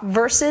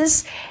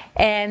verses,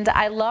 and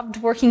I loved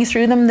working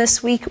through them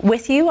this week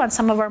with you on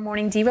some of our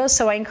morning devos.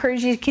 So I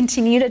encourage you to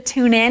continue to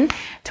tune in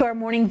to our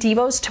morning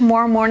devos.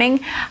 Tomorrow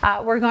morning,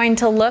 we're going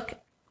to look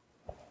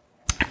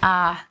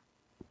at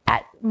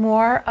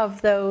more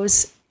of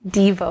those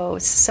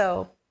devos.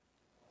 So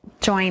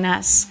join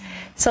us.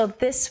 So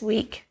this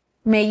week,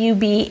 may you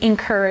be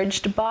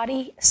encouraged,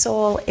 body,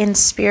 soul, and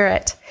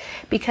spirit,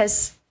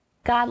 because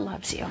God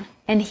loves you,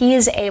 and He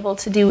is able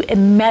to do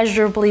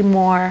immeasurably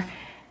more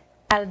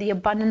out of the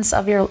abundance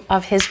of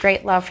His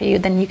great love for you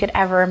than you could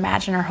ever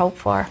imagine or hope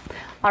for.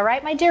 All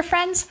right, my dear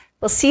friends,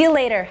 we'll see you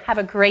later. Have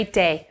a great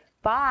day.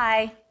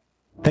 Bye.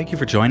 Thank you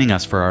for joining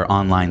us for our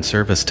online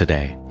service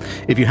today.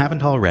 If you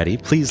haven't already,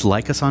 please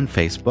like us on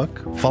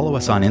Facebook, follow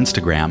us on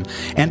Instagram,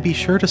 and be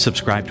sure to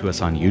subscribe to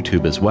us on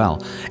YouTube as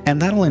well. And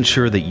that'll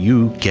ensure that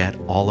you get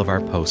all of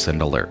our posts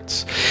and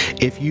alerts.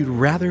 If you'd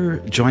rather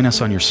join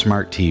us on your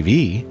smart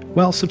TV,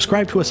 well,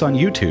 subscribe to us on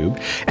YouTube,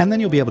 and then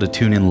you'll be able to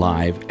tune in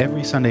live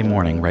every Sunday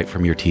morning right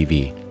from your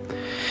TV.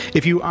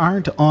 If you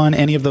aren't on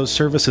any of those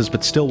services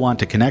but still want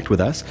to connect with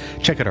us,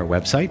 check out our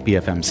website,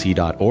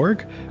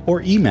 bfmc.org,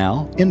 or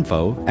email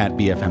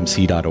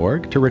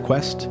info@bfmc.org to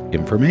request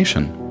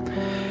information.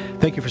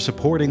 Thank you for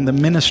supporting the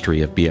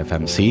ministry of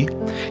BFMC.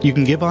 You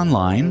can give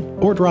online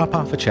or drop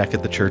off a check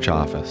at the church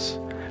office.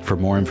 For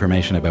more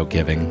information about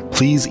giving,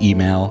 please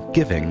email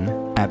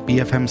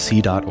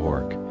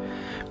giving@bfmc.org.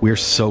 We're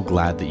so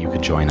glad that you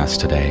could join us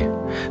today.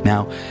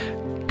 Now,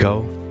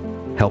 go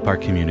help our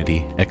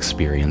community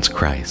experience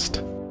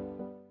Christ.